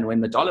tell you, man,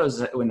 when the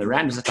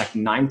rand was at like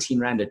 19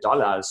 rand a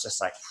dollar, I was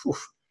just like, whew,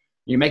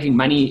 you're making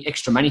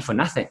extra money for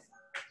nothing.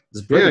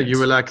 Yeah, you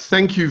were like,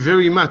 thank you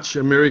very much,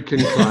 American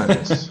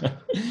clients.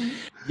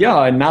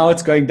 Yeah, and now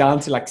it's going down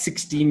to like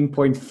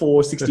 16.4,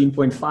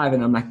 16.5.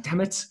 And I'm like,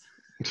 damn it,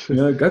 you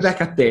know, go back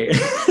up there.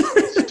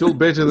 Still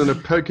better than a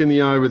poke in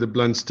the eye with a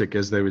blunt stick,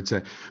 as they would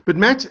say. But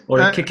Matt,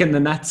 or a kick in the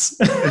nuts.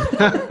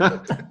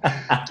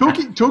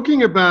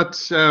 talking about,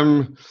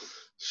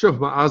 sure,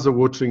 my eyes are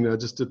watering now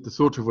just at the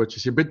thought of what you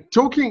said. But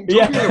talking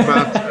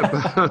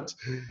about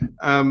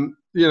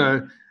you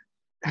know,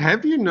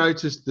 have you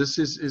noticed this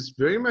is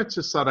very much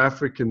a South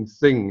African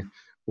thing,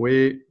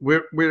 where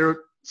we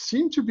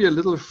seem to be a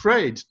little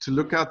afraid to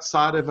look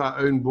outside of our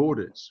own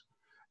borders,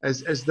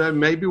 as though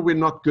maybe we're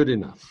not good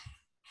enough?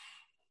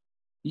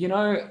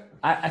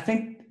 I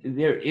think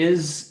there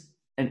is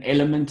an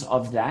element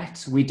of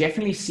that. We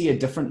definitely see a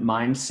different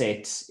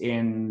mindset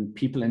in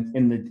people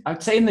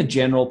I'd say in the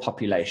general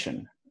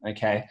population.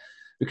 Okay.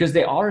 Because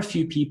there are a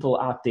few people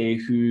out there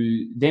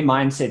who their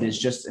mindset is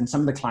just, and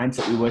some of the clients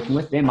that we're working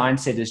with, their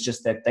mindset is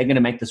just that they're going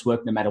to make this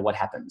work no matter what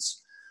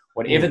happens.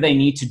 Whatever they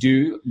need to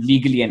do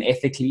legally and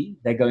ethically,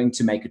 they're going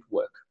to make it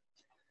work.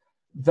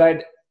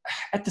 But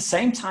at the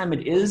same time,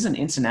 it is an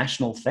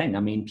international thing.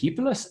 I mean,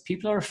 people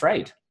are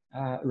afraid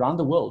around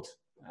the world.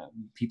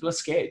 People are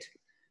scared.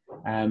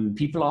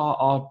 People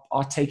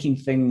are taking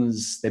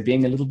things, they're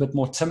being a little bit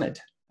more timid.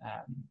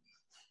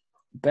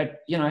 But,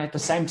 at the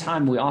same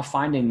time, we are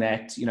finding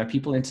that,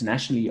 people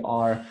internationally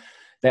are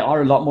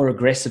a lot more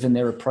aggressive in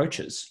their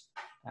approaches.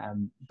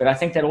 But I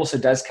think that also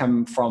does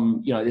come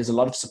from, there's a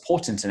lot of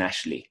support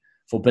internationally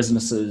for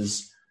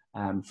businesses,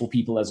 for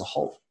people as a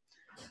whole.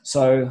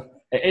 So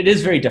it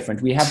is very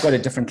different. We have got a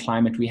different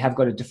climate. We have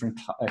got a different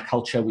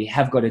culture. We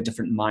have got a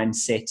different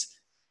mindset.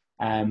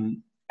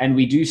 And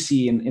we do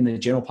see in the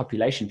general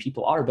population,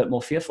 people are a bit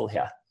more fearful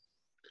here.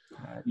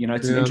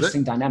 It's an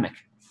interesting dynamic.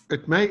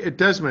 It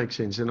does make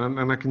sense,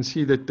 and I can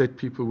see that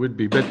people would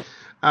be. But,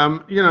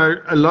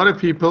 a lot of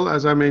people,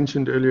 as I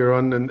mentioned earlier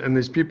on, and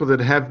there's people that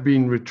have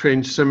been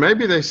retrenched. So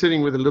maybe they're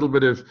sitting with a little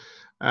bit of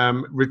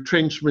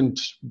retrenchment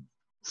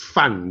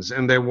funds,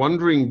 and they're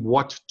wondering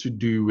what to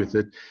do with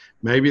it.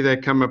 Maybe they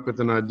come up with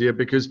an idea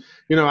because,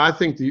 I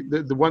think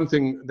the one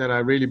thing that I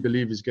really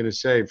believe is going to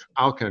save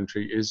our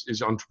country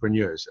is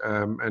entrepreneurs.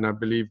 And I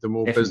believe the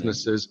more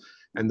businesses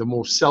and the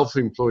more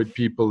self-employed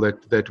people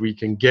that we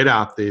can get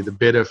out there, the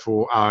better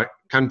for our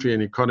country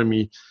and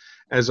economy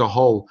as a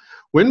whole.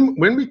 When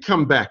we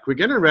come back, we're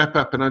going to wrap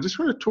up, and I just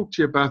want to talk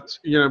to you about,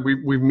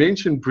 we've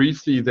mentioned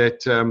briefly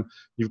that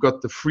you've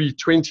got the free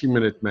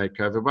 20-minute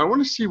makeover, but I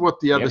want to see what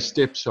the other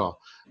steps are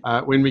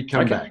when we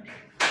come back.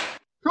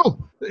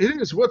 Cool.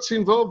 It is What's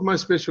Involved. My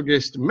special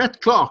guest,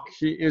 Matt Clark.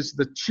 He is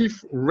the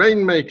Chief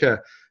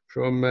Rainmaker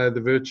from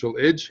the Virtual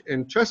Edge,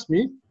 and trust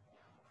me,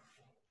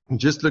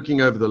 just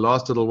looking over the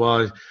last little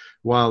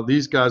while,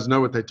 these guys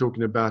know what they're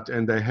talking about,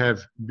 and they have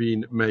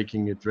been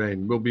making it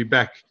rain. We'll be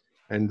back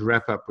and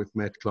wrap up with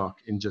Matt Clark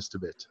in just a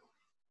bit.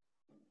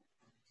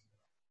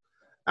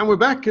 And we're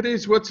back. It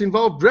is What's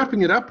Involved,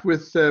 wrapping it up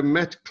with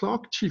Matt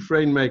Clark, Chief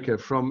Rainmaker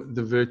from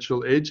the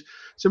Virtual Edge.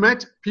 So,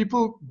 Matt,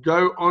 people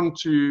go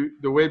onto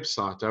the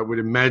website, I would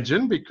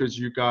imagine, because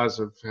you guys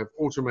have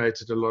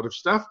automated a lot of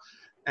stuff,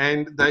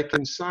 and they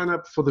can sign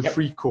up for the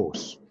free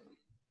course.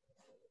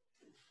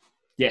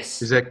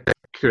 Yes. Is that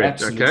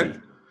correct? Absolutely. Okay.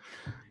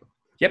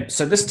 Yep.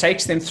 So this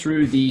takes them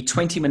through the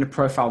 20-minute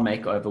profile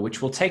makeover,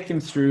 which will take them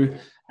through,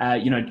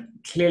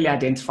 clearly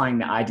identifying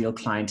the ideal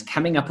client,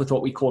 coming up with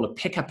what we call a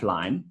pickup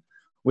line,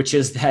 which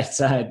is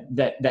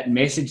that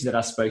message that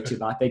I spoke to you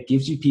about that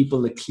gives you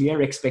people a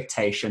clear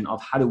expectation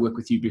of how to work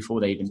with you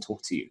before they even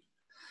talk to you.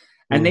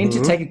 And then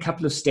to take a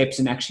couple of steps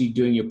in actually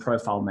doing your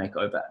profile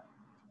makeover.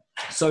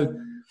 So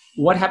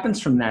what happens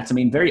from that? I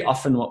mean, very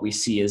often what we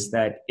see is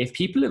that if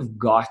people have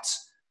got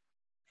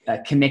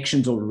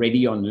connections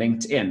already on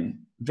LinkedIn,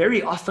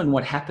 very often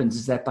what happens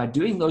is that by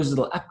doing those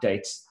little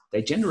updates,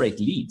 they generate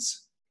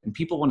leads and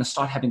people want to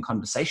start having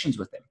conversations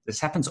with them. This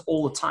happens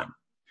all the time.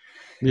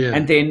 Yeah.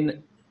 And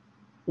then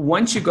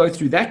once you go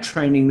through that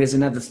training, there's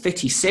another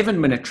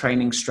 37-minute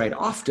training straight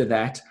after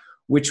that,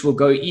 which will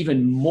go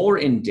even more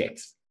in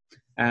depth.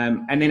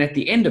 And then at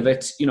the end of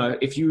it,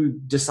 if you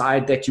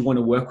decide that you want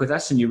to work with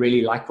us and you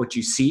really like what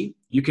you see,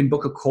 you can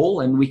book a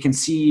call and we can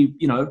see,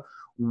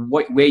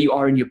 where you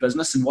are in your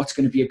business and what's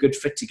going to be a good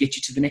fit to get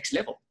you to the next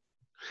level.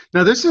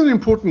 Now, this is an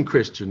important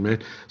question,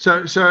 man.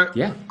 So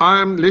yeah.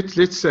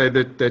 Let's say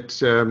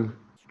that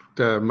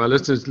my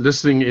listeners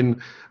listening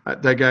in,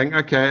 they're going,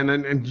 okay,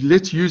 and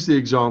let's use the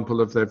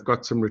example of they've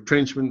got some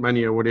retrenchment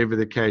money or whatever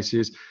the case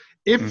is.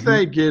 If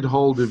they get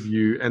hold of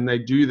you and they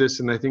do this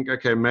and they think,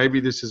 okay,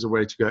 maybe this is a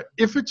way to go.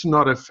 If it's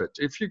not a fit,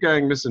 if you're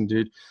going, listen,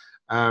 dude,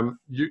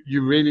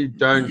 you really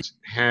don't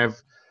have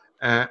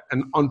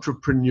an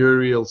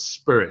entrepreneurial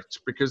spirit,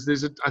 because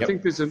I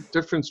think there's a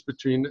difference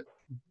between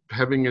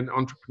having an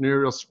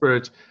entrepreneurial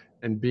spirit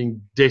and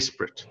being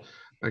desperate.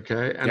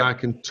 Okay. And I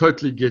can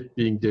totally get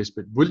being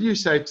desperate. Will you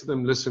say to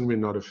them, listen, we're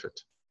not a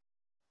fit?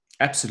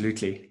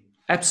 Absolutely.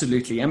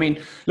 Absolutely. I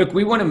mean, look,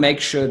 we want to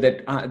make sure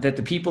that that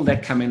the people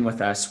that come in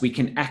with us, we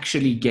can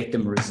actually get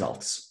them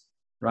results,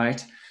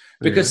 right?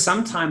 Because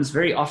sometimes,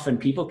 very often,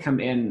 people come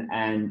in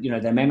and,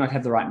 they may not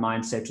have the right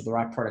mindset or the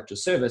right product or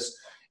service,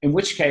 in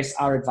which case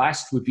our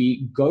advice would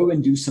be go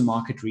and do some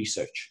market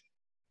research.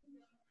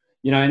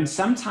 And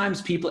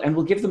sometimes people, and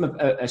we'll give them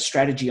a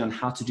strategy on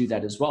how to do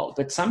that as well.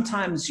 But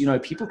sometimes,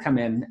 people come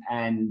in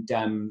and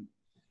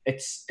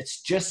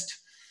it's just,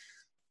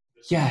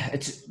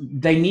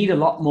 they need a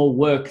lot more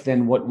work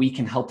than what we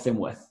can help them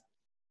with.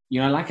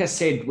 Like I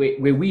said,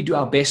 where we do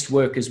our best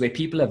work is where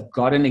people have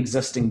got an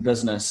existing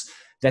business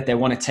that they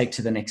want to take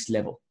to the next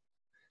level.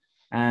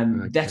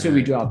 That's where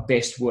we do our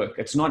best work.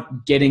 It's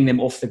not getting them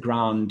off the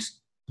ground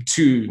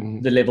to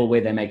the level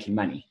where they're making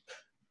money.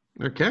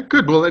 Okay,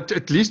 good. Well,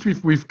 at least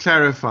we've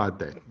clarified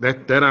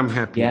that I'm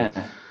happy with.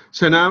 Yeah.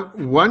 So now,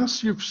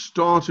 once you've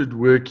started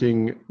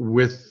working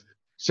with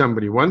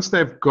somebody, once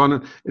they've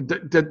gone,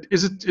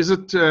 is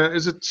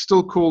it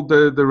still called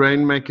the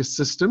Rainmaker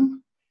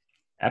system?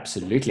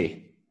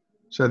 Absolutely.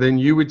 So then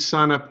you would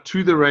sign up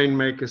to the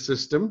Rainmaker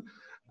system,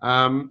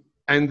 and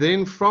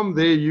then from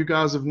there, you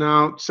guys have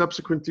now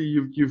subsequently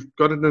you've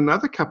gotten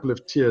another couple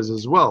of tiers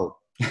as well.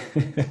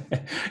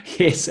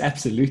 Yes,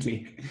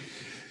 absolutely.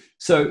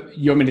 So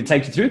you want me to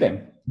take you through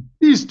them?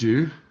 Please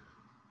do.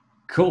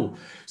 Cool.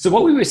 So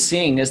what we were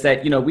seeing is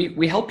that,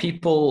 we help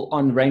people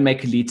on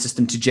Rainmaker lead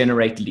system to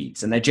generate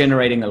leads, and they're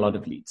generating a lot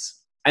of leads.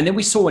 And then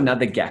we saw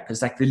another gap.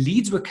 It's like the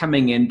leads were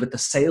coming in, but the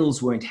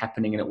sales weren't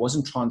happening and it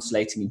wasn't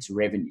translating into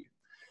revenue.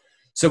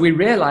 So we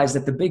realized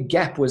that the big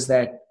gap was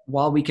that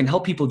while we can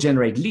help people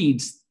generate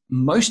leads,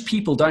 most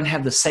people don't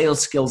have the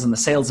sales skills and the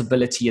sales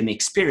ability and the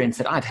experience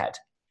that I've had.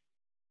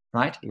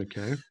 Right?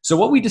 Okay. So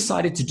what we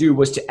decided to do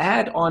was to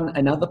add on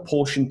another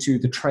portion to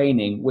the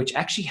training, which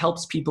actually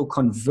helps people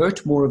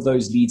convert more of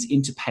those leads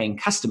into paying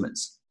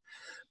customers,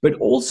 but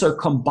also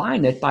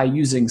combine it by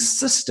using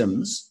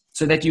systems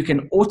so that you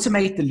can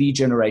automate the lead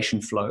generation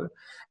flow.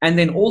 And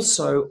then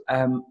also,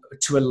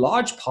 to a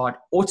large part,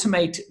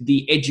 automate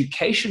the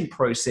education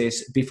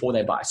process before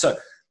they buy. So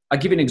I'll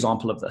give you an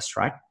example of this,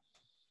 right?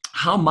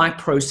 How my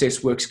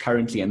process works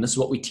currently, and this is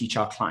what we teach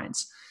our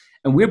clients.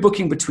 And we're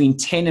booking between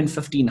 10 and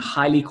 15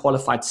 highly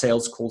qualified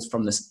sales calls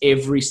from this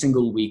every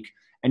single week,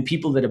 and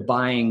people that are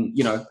buying,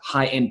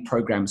 high-end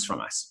programs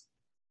from us.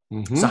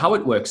 Mm-hmm. So how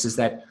it works is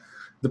that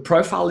the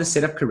profile is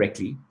set up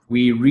correctly.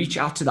 We reach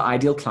out to the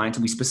ideal client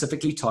and we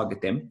specifically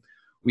target them.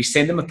 We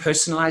send them a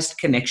personalized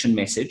connection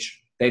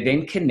message. They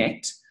then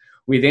connect.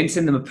 We then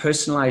send them a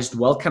personalized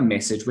welcome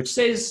message, which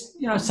says,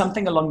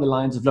 something along the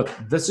lines of, look,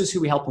 this is who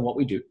we help and what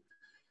we do.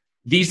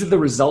 These are the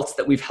results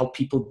that we've helped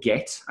people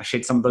get. I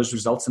shared some of those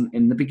results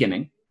in the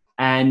beginning.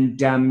 And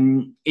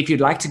if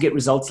you'd like to get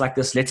results like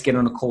this, let's get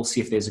on a call,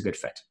 see if there's a good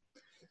fit.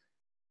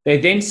 They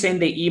then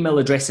send their email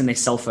address and their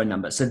cell phone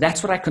number. So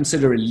that's what I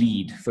consider a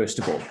lead, first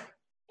of all.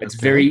 It's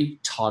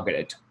very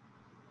targeted.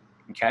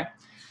 Okay.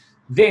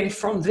 Then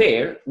from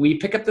there, we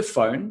pick up the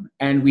phone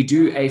and we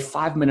do a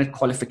 5-minute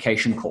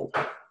qualification call.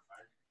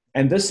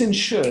 And this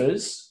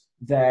ensures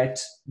that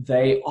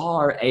they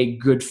are a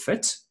good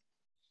fit.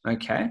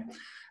 Okay.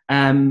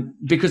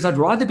 Because I'd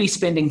rather be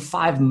spending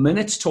 5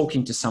 minutes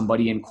talking to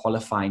somebody and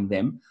qualifying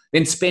them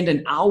than spend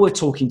an hour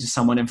talking to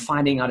someone and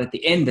finding out at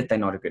the end that they're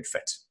not a good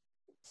fit.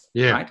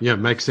 Yeah, right? Yeah,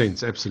 makes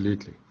sense.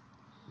 Absolutely.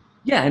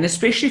 Yeah, and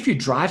especially if you're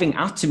driving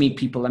out to meet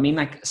people. I mean,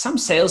 like some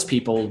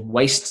salespeople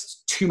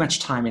waste too much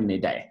time in their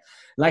day.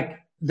 Like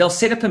they'll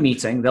set up a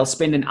meeting, they'll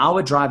spend an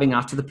hour driving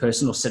out to the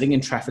person or sitting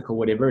in traffic or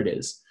whatever it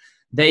is.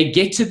 They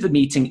get to the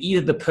meeting,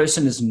 either the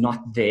person is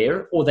not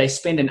there or they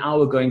spend an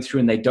hour going through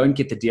and they don't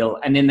get the deal.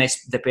 And then they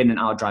spend an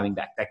hour driving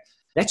back.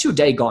 That's your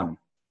day gone.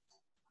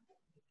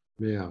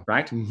 Yeah.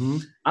 Right? Mm-hmm.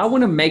 I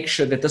want to make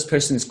sure that this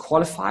person is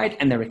qualified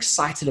and they're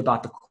excited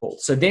about the call.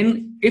 So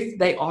then if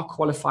they are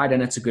qualified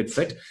and it's a good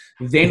fit,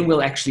 then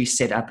we'll actually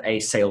set up a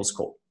sales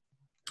call.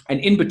 And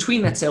in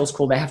between that sales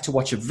call, they have to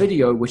watch a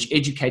video which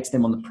educates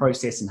them on the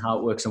process and how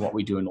it works and what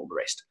we do and all the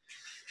rest.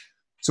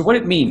 So what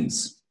it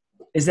means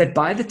is that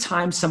by the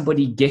time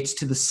somebody gets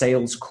to the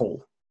sales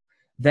call,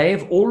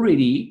 they've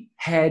already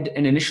had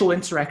an initial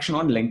interaction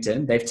on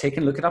LinkedIn. They've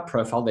taken a look at our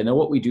profile. They know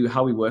what we do,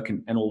 how we work,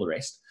 and all the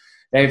rest.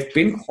 They've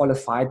been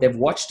qualified. They've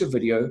watched a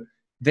video.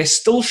 They're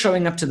still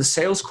showing up to the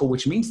sales call,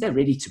 which means they're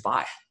ready to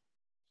buy.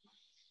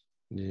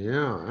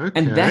 Yeah. Okay.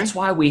 And that's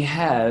why we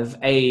have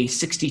a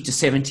 60 to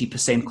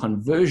 70%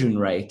 conversion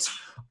rate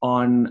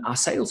on our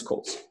sales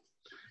calls.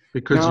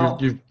 Because now,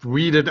 you've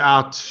weeded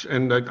out,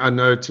 and I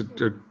know it's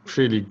a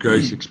fairly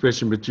gross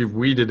expression, but you've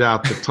weeded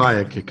out the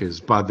tire kickers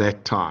by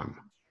that time.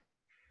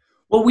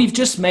 Well, we've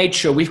just made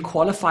sure we've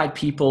qualified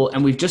people,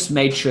 and we've just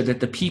made sure that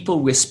the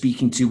people we're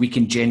speaking to, we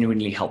can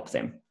genuinely help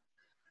them.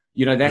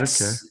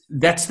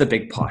 That's the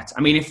big part.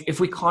 I mean, if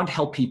we can't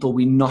help people,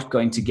 we're not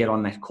going to get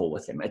on that call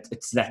with them.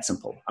 It's that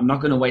simple. I'm not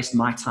going to waste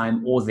my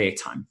time or their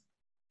time.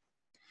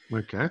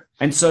 Okay.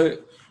 And so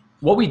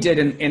what we did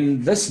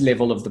in this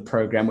level of the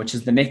program, which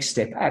is the next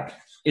step up,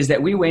 is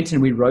that we went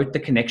and we wrote the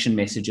connection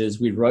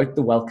messages, we wrote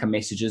the welcome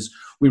messages,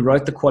 we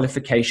wrote the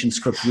qualification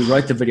script, we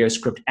wrote the video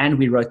script, and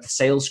we wrote the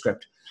sales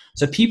script.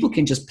 So people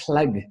can just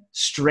plug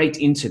straight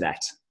into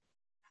that.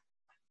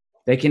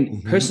 They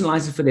can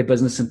personalize it for their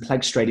business and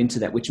plug straight into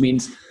that, which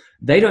means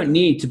they don't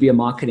need to be a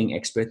marketing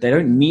expert. They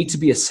don't need to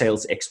be a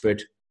sales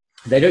expert.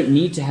 They don't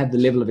need to have the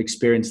level of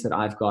experience that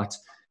I've got.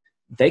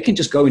 They can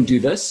just go and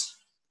do this.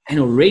 And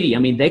already, I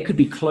mean, they could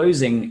be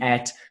closing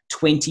at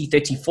 20,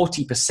 30,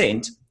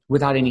 40%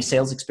 without any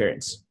sales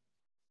experience.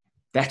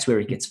 That's where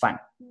it gets fun.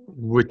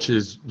 Which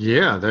is,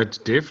 that's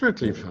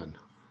definitely fun.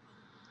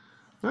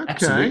 Okay.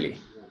 Absolutely.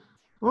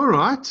 All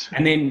right.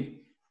 And then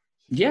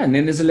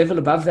there's a level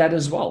above that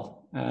as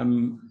well,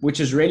 which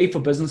is really for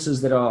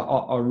businesses that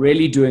are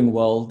really doing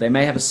well. They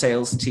may have a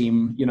sales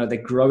team,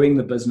 they're growing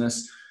the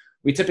business.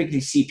 We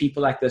typically see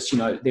people like this,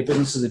 their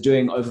businesses are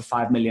doing over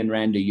 5 million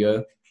Rand a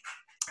year.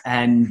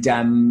 And,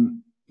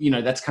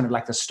 that's kind of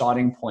like the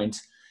starting point.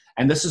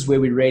 And this is where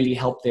we really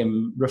help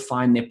them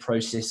refine their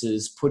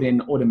processes, put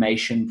in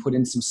automation, put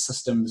in some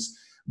systems,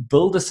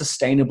 build a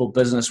sustainable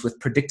business with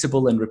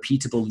predictable and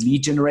repeatable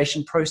lead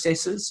generation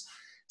processes,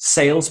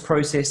 sales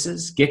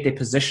processes, get their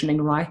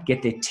positioning right,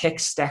 get their tech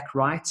stack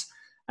right,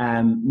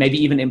 maybe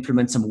even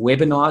implement some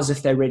webinars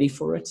if they're ready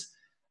for it,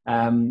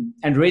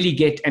 and really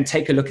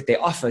take a look at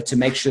their offer to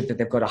make sure that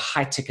they've got a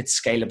high ticket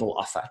scalable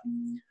offer.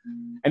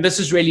 And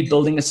this is really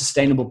building a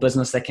sustainable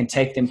business that can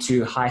take them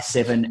to high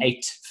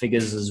 7-8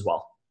 figures as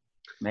well,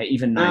 maybe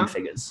even 9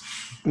 figures.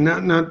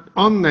 Now,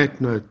 on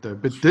that note though,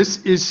 but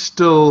this is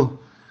still,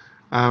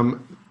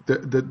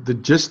 the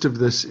gist of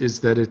this is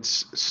that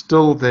it's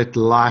still that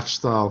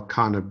lifestyle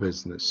kind of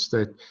business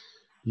that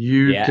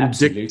you can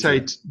absolutely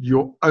dictate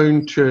your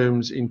own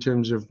terms in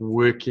terms of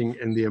working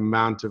and the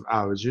amount of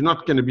hours. You're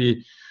not going to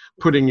be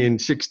putting in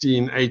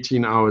 16,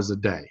 18 hours a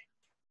day.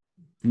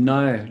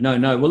 No.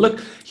 Well, look,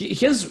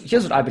 here's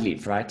what I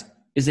believe, right?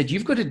 Is that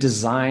you've got to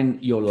design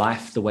your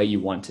life the way you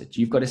want it.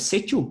 You've got to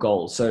set your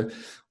goals. So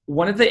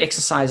one of the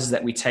exercises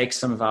that we take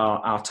some of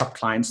our top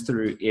clients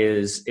through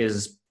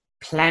is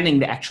planning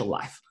the actual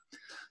life.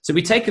 So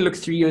we take a look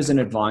 3 years in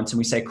advance and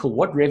we say, cool,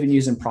 what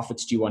revenues and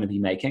profits do you want to be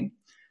making?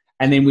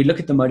 And then we look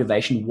at the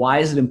motivation. Why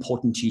is it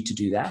important to you to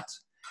do that?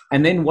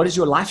 And then what does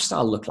your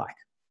lifestyle look like?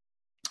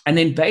 And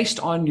then based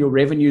on your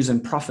revenues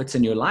and profits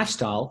and your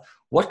lifestyle,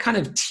 what kind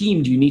of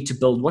team do you need to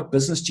build? What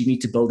business do you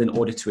need to build in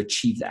order to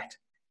achieve that?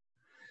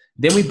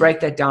 Then we break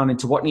that down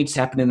into what needs to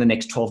happen in the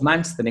next 12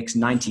 months, the next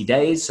 90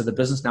 days. So the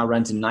business now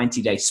runs in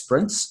 90-day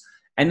sprints.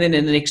 And then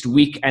in the next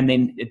week and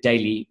then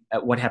daily,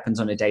 what happens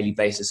on a daily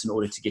basis in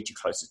order to get you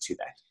closer to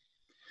that.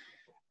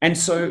 And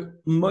so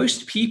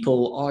most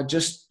people are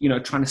just,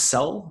 trying to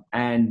sell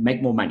and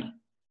make more money.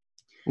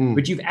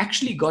 But you've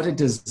actually got to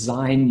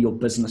design your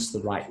business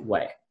the right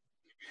way.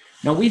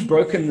 Now, we've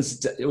broken this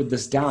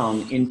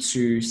down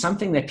into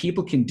something that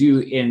people can do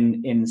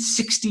in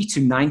 60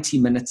 to 90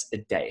 minutes a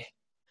day,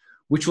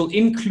 which will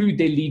include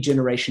their lead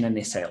generation and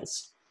their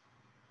sales.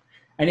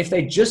 And if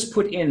they just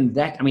put in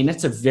that,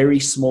 that's a very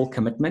small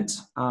commitment.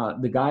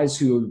 The guys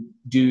who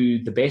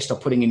do the best are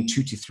putting in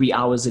 2 to 3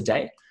 hours a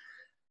day.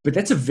 But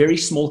that's a very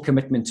small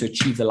commitment to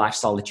achieve the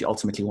lifestyle that you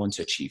ultimately want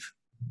to achieve.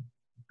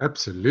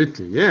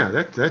 Absolutely. Yeah,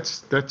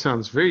 that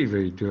sounds very,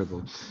 very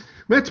doable.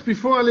 Matt,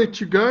 before I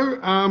let you go,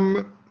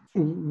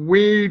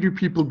 where do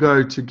people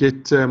go to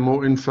get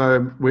more info?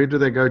 Where do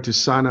they go to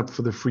sign up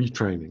for the free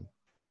training?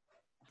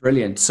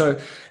 Brilliant. So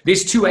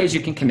there's 2 ways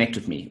you can connect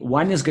with me.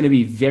 One is going to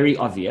be very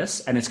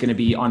obvious, and it's going to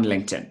be on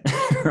LinkedIn,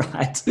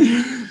 right?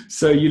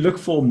 So you look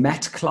for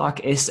Matt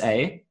Clark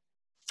SA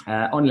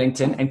on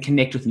LinkedIn and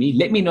connect with me.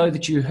 Let me know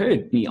that you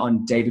heard me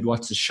on David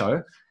Watts'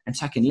 show, and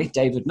so I can let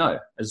David know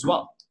as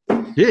well.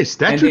 Yes,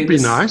 that would be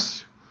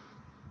nice.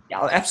 Yeah,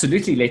 I'll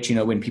absolutely let you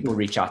know when people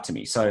reach out to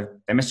me. So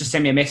they must just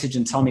send me a message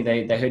and tell me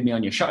they heard me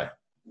on your show.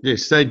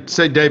 Yes, say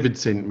David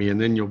sent me, and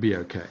then you'll be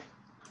okay.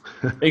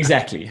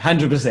 Exactly,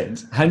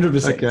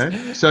 100%.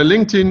 Okay, so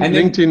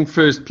LinkedIn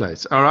first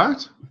place, all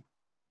right?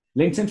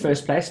 LinkedIn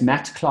first place,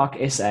 Matt Clark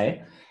SA.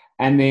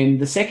 And then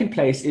the second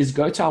place is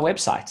go to our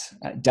website,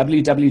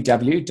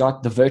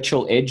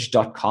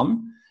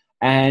 www.thevirtualedge.com,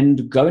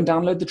 and go and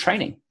download the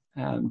training.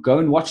 Go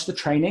and watch the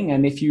training.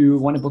 And if you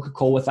want to book a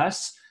call with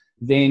us,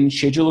 then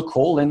schedule a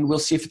call and we'll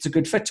see if it's a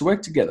good fit to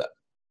work together.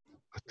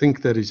 I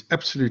think that is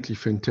absolutely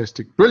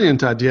fantastic.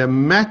 Brilliant idea.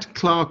 Matt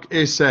Clark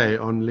SA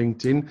on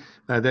LinkedIn.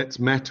 That's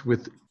Matt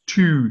with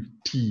 2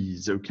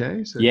 T's,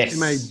 okay? So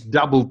yes.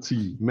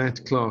 M-A-T-T,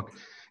 Matt Clark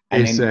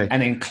and SA.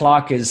 Then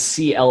Clark is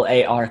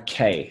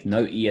C-L-A-R-K,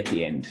 no E at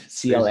the end.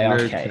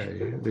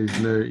 C-L-A-R-K. There's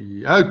no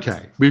E.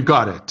 Okay, we've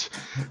got it.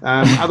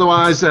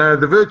 Otherwise,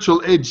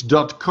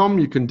 thevirtualedge.com,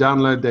 you can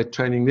download that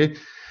training there.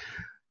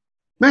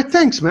 Matt,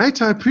 thanks,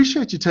 mate. I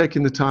appreciate you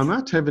taking the time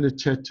out, having a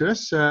chat to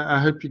us. I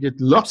hope you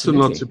get lots and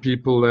lots of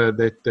people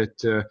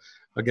that are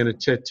going to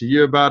chat to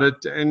you about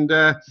it. And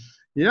I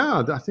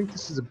think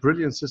this is a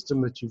brilliant system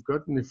that you've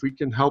got. And if we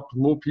can help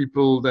more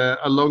people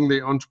along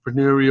their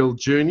entrepreneurial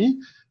journey,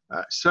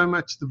 so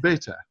much the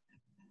better.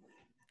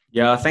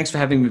 Yeah, thanks for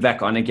having me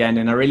back on again.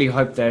 And I really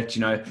hope that,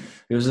 there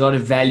was a lot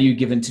of value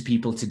given to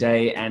people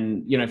today.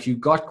 And, if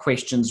you've got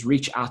questions,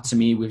 reach out to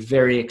me. We're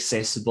very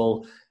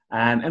accessible.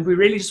 And we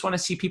really just want to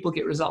see people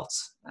get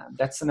results.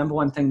 That's the number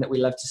one thing that we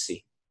love to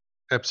see.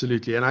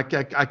 Absolutely. And I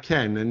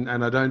can,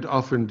 and I don't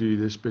often do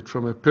this, but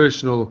from a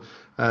personal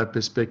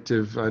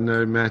perspective, I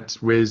know Matt,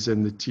 Wes,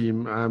 and the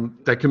team,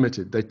 they're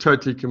committed. They're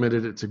totally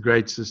committed. It's a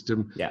great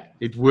system. Yeah.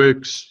 It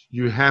works.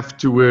 You have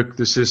to work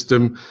the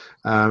system.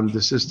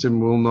 The system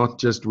will not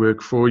just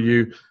work for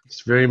you.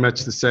 It's very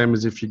much the same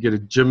as if you get a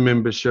gym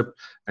membership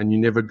and you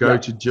never go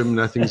to gym,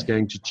 nothing's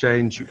going to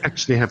change. You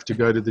actually have to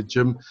go to the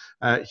gym.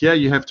 Here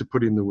you have to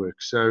put in the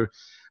work. So,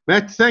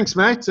 Matt, thanks,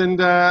 mate. And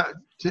a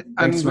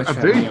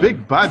very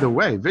big, by the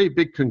way, very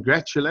big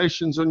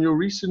congratulations on your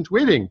recent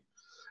wedding.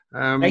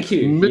 Thank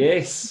you.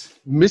 Yes.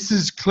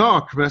 Mrs.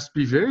 Clark must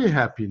be very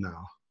happy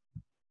now.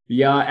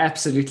 Yeah,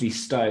 absolutely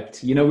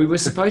stoked. You know, we were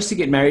supposed to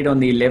get married on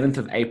the 11th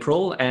of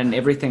April and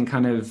everything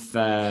kind of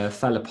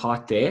fell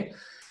apart there.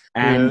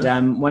 And Yeah,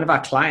 one of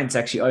our clients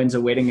actually owns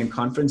a wedding and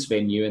conference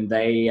venue, and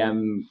they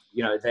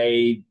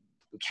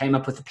came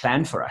up with a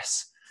plan for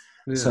us.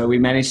 So yeah. we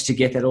managed to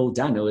get that all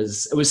done. It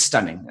was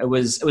stunning. It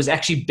was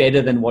actually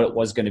better than what it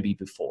was going to be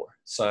before.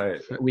 So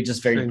we're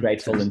just very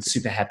grateful and Fantastic.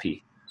 super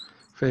happy.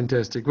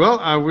 Fantastic. Well,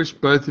 I wish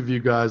both of you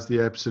guys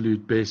the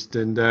absolute best,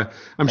 and I'm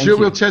sure Thank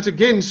we'll you. chat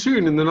again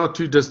soon in the not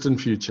too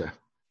distant future.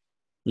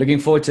 Looking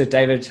forward to it,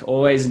 David.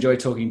 Always enjoy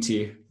talking to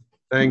you.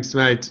 Thanks,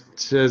 mate.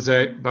 Cheers,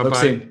 Bye Talk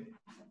bye. soon.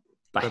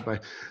 Bye Bye. bye.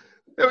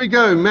 There we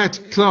go. Matt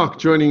Clark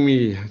joining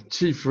me,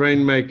 Chief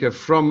Rainmaker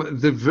from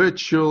the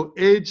Virtual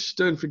Edge.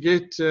 Don't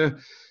forget,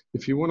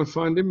 if you want to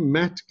find him,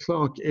 Matt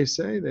Clark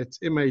SA, that's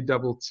MATT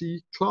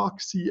Clark,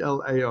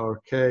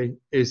 CLARK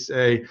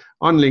SA.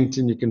 On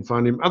LinkedIn, you can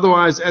find him.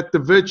 Otherwise, at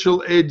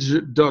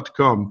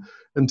thevirtualedge.com.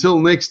 Until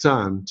next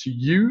time, to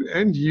you,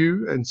 and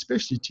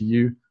especially to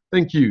you,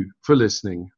 thank you for listening.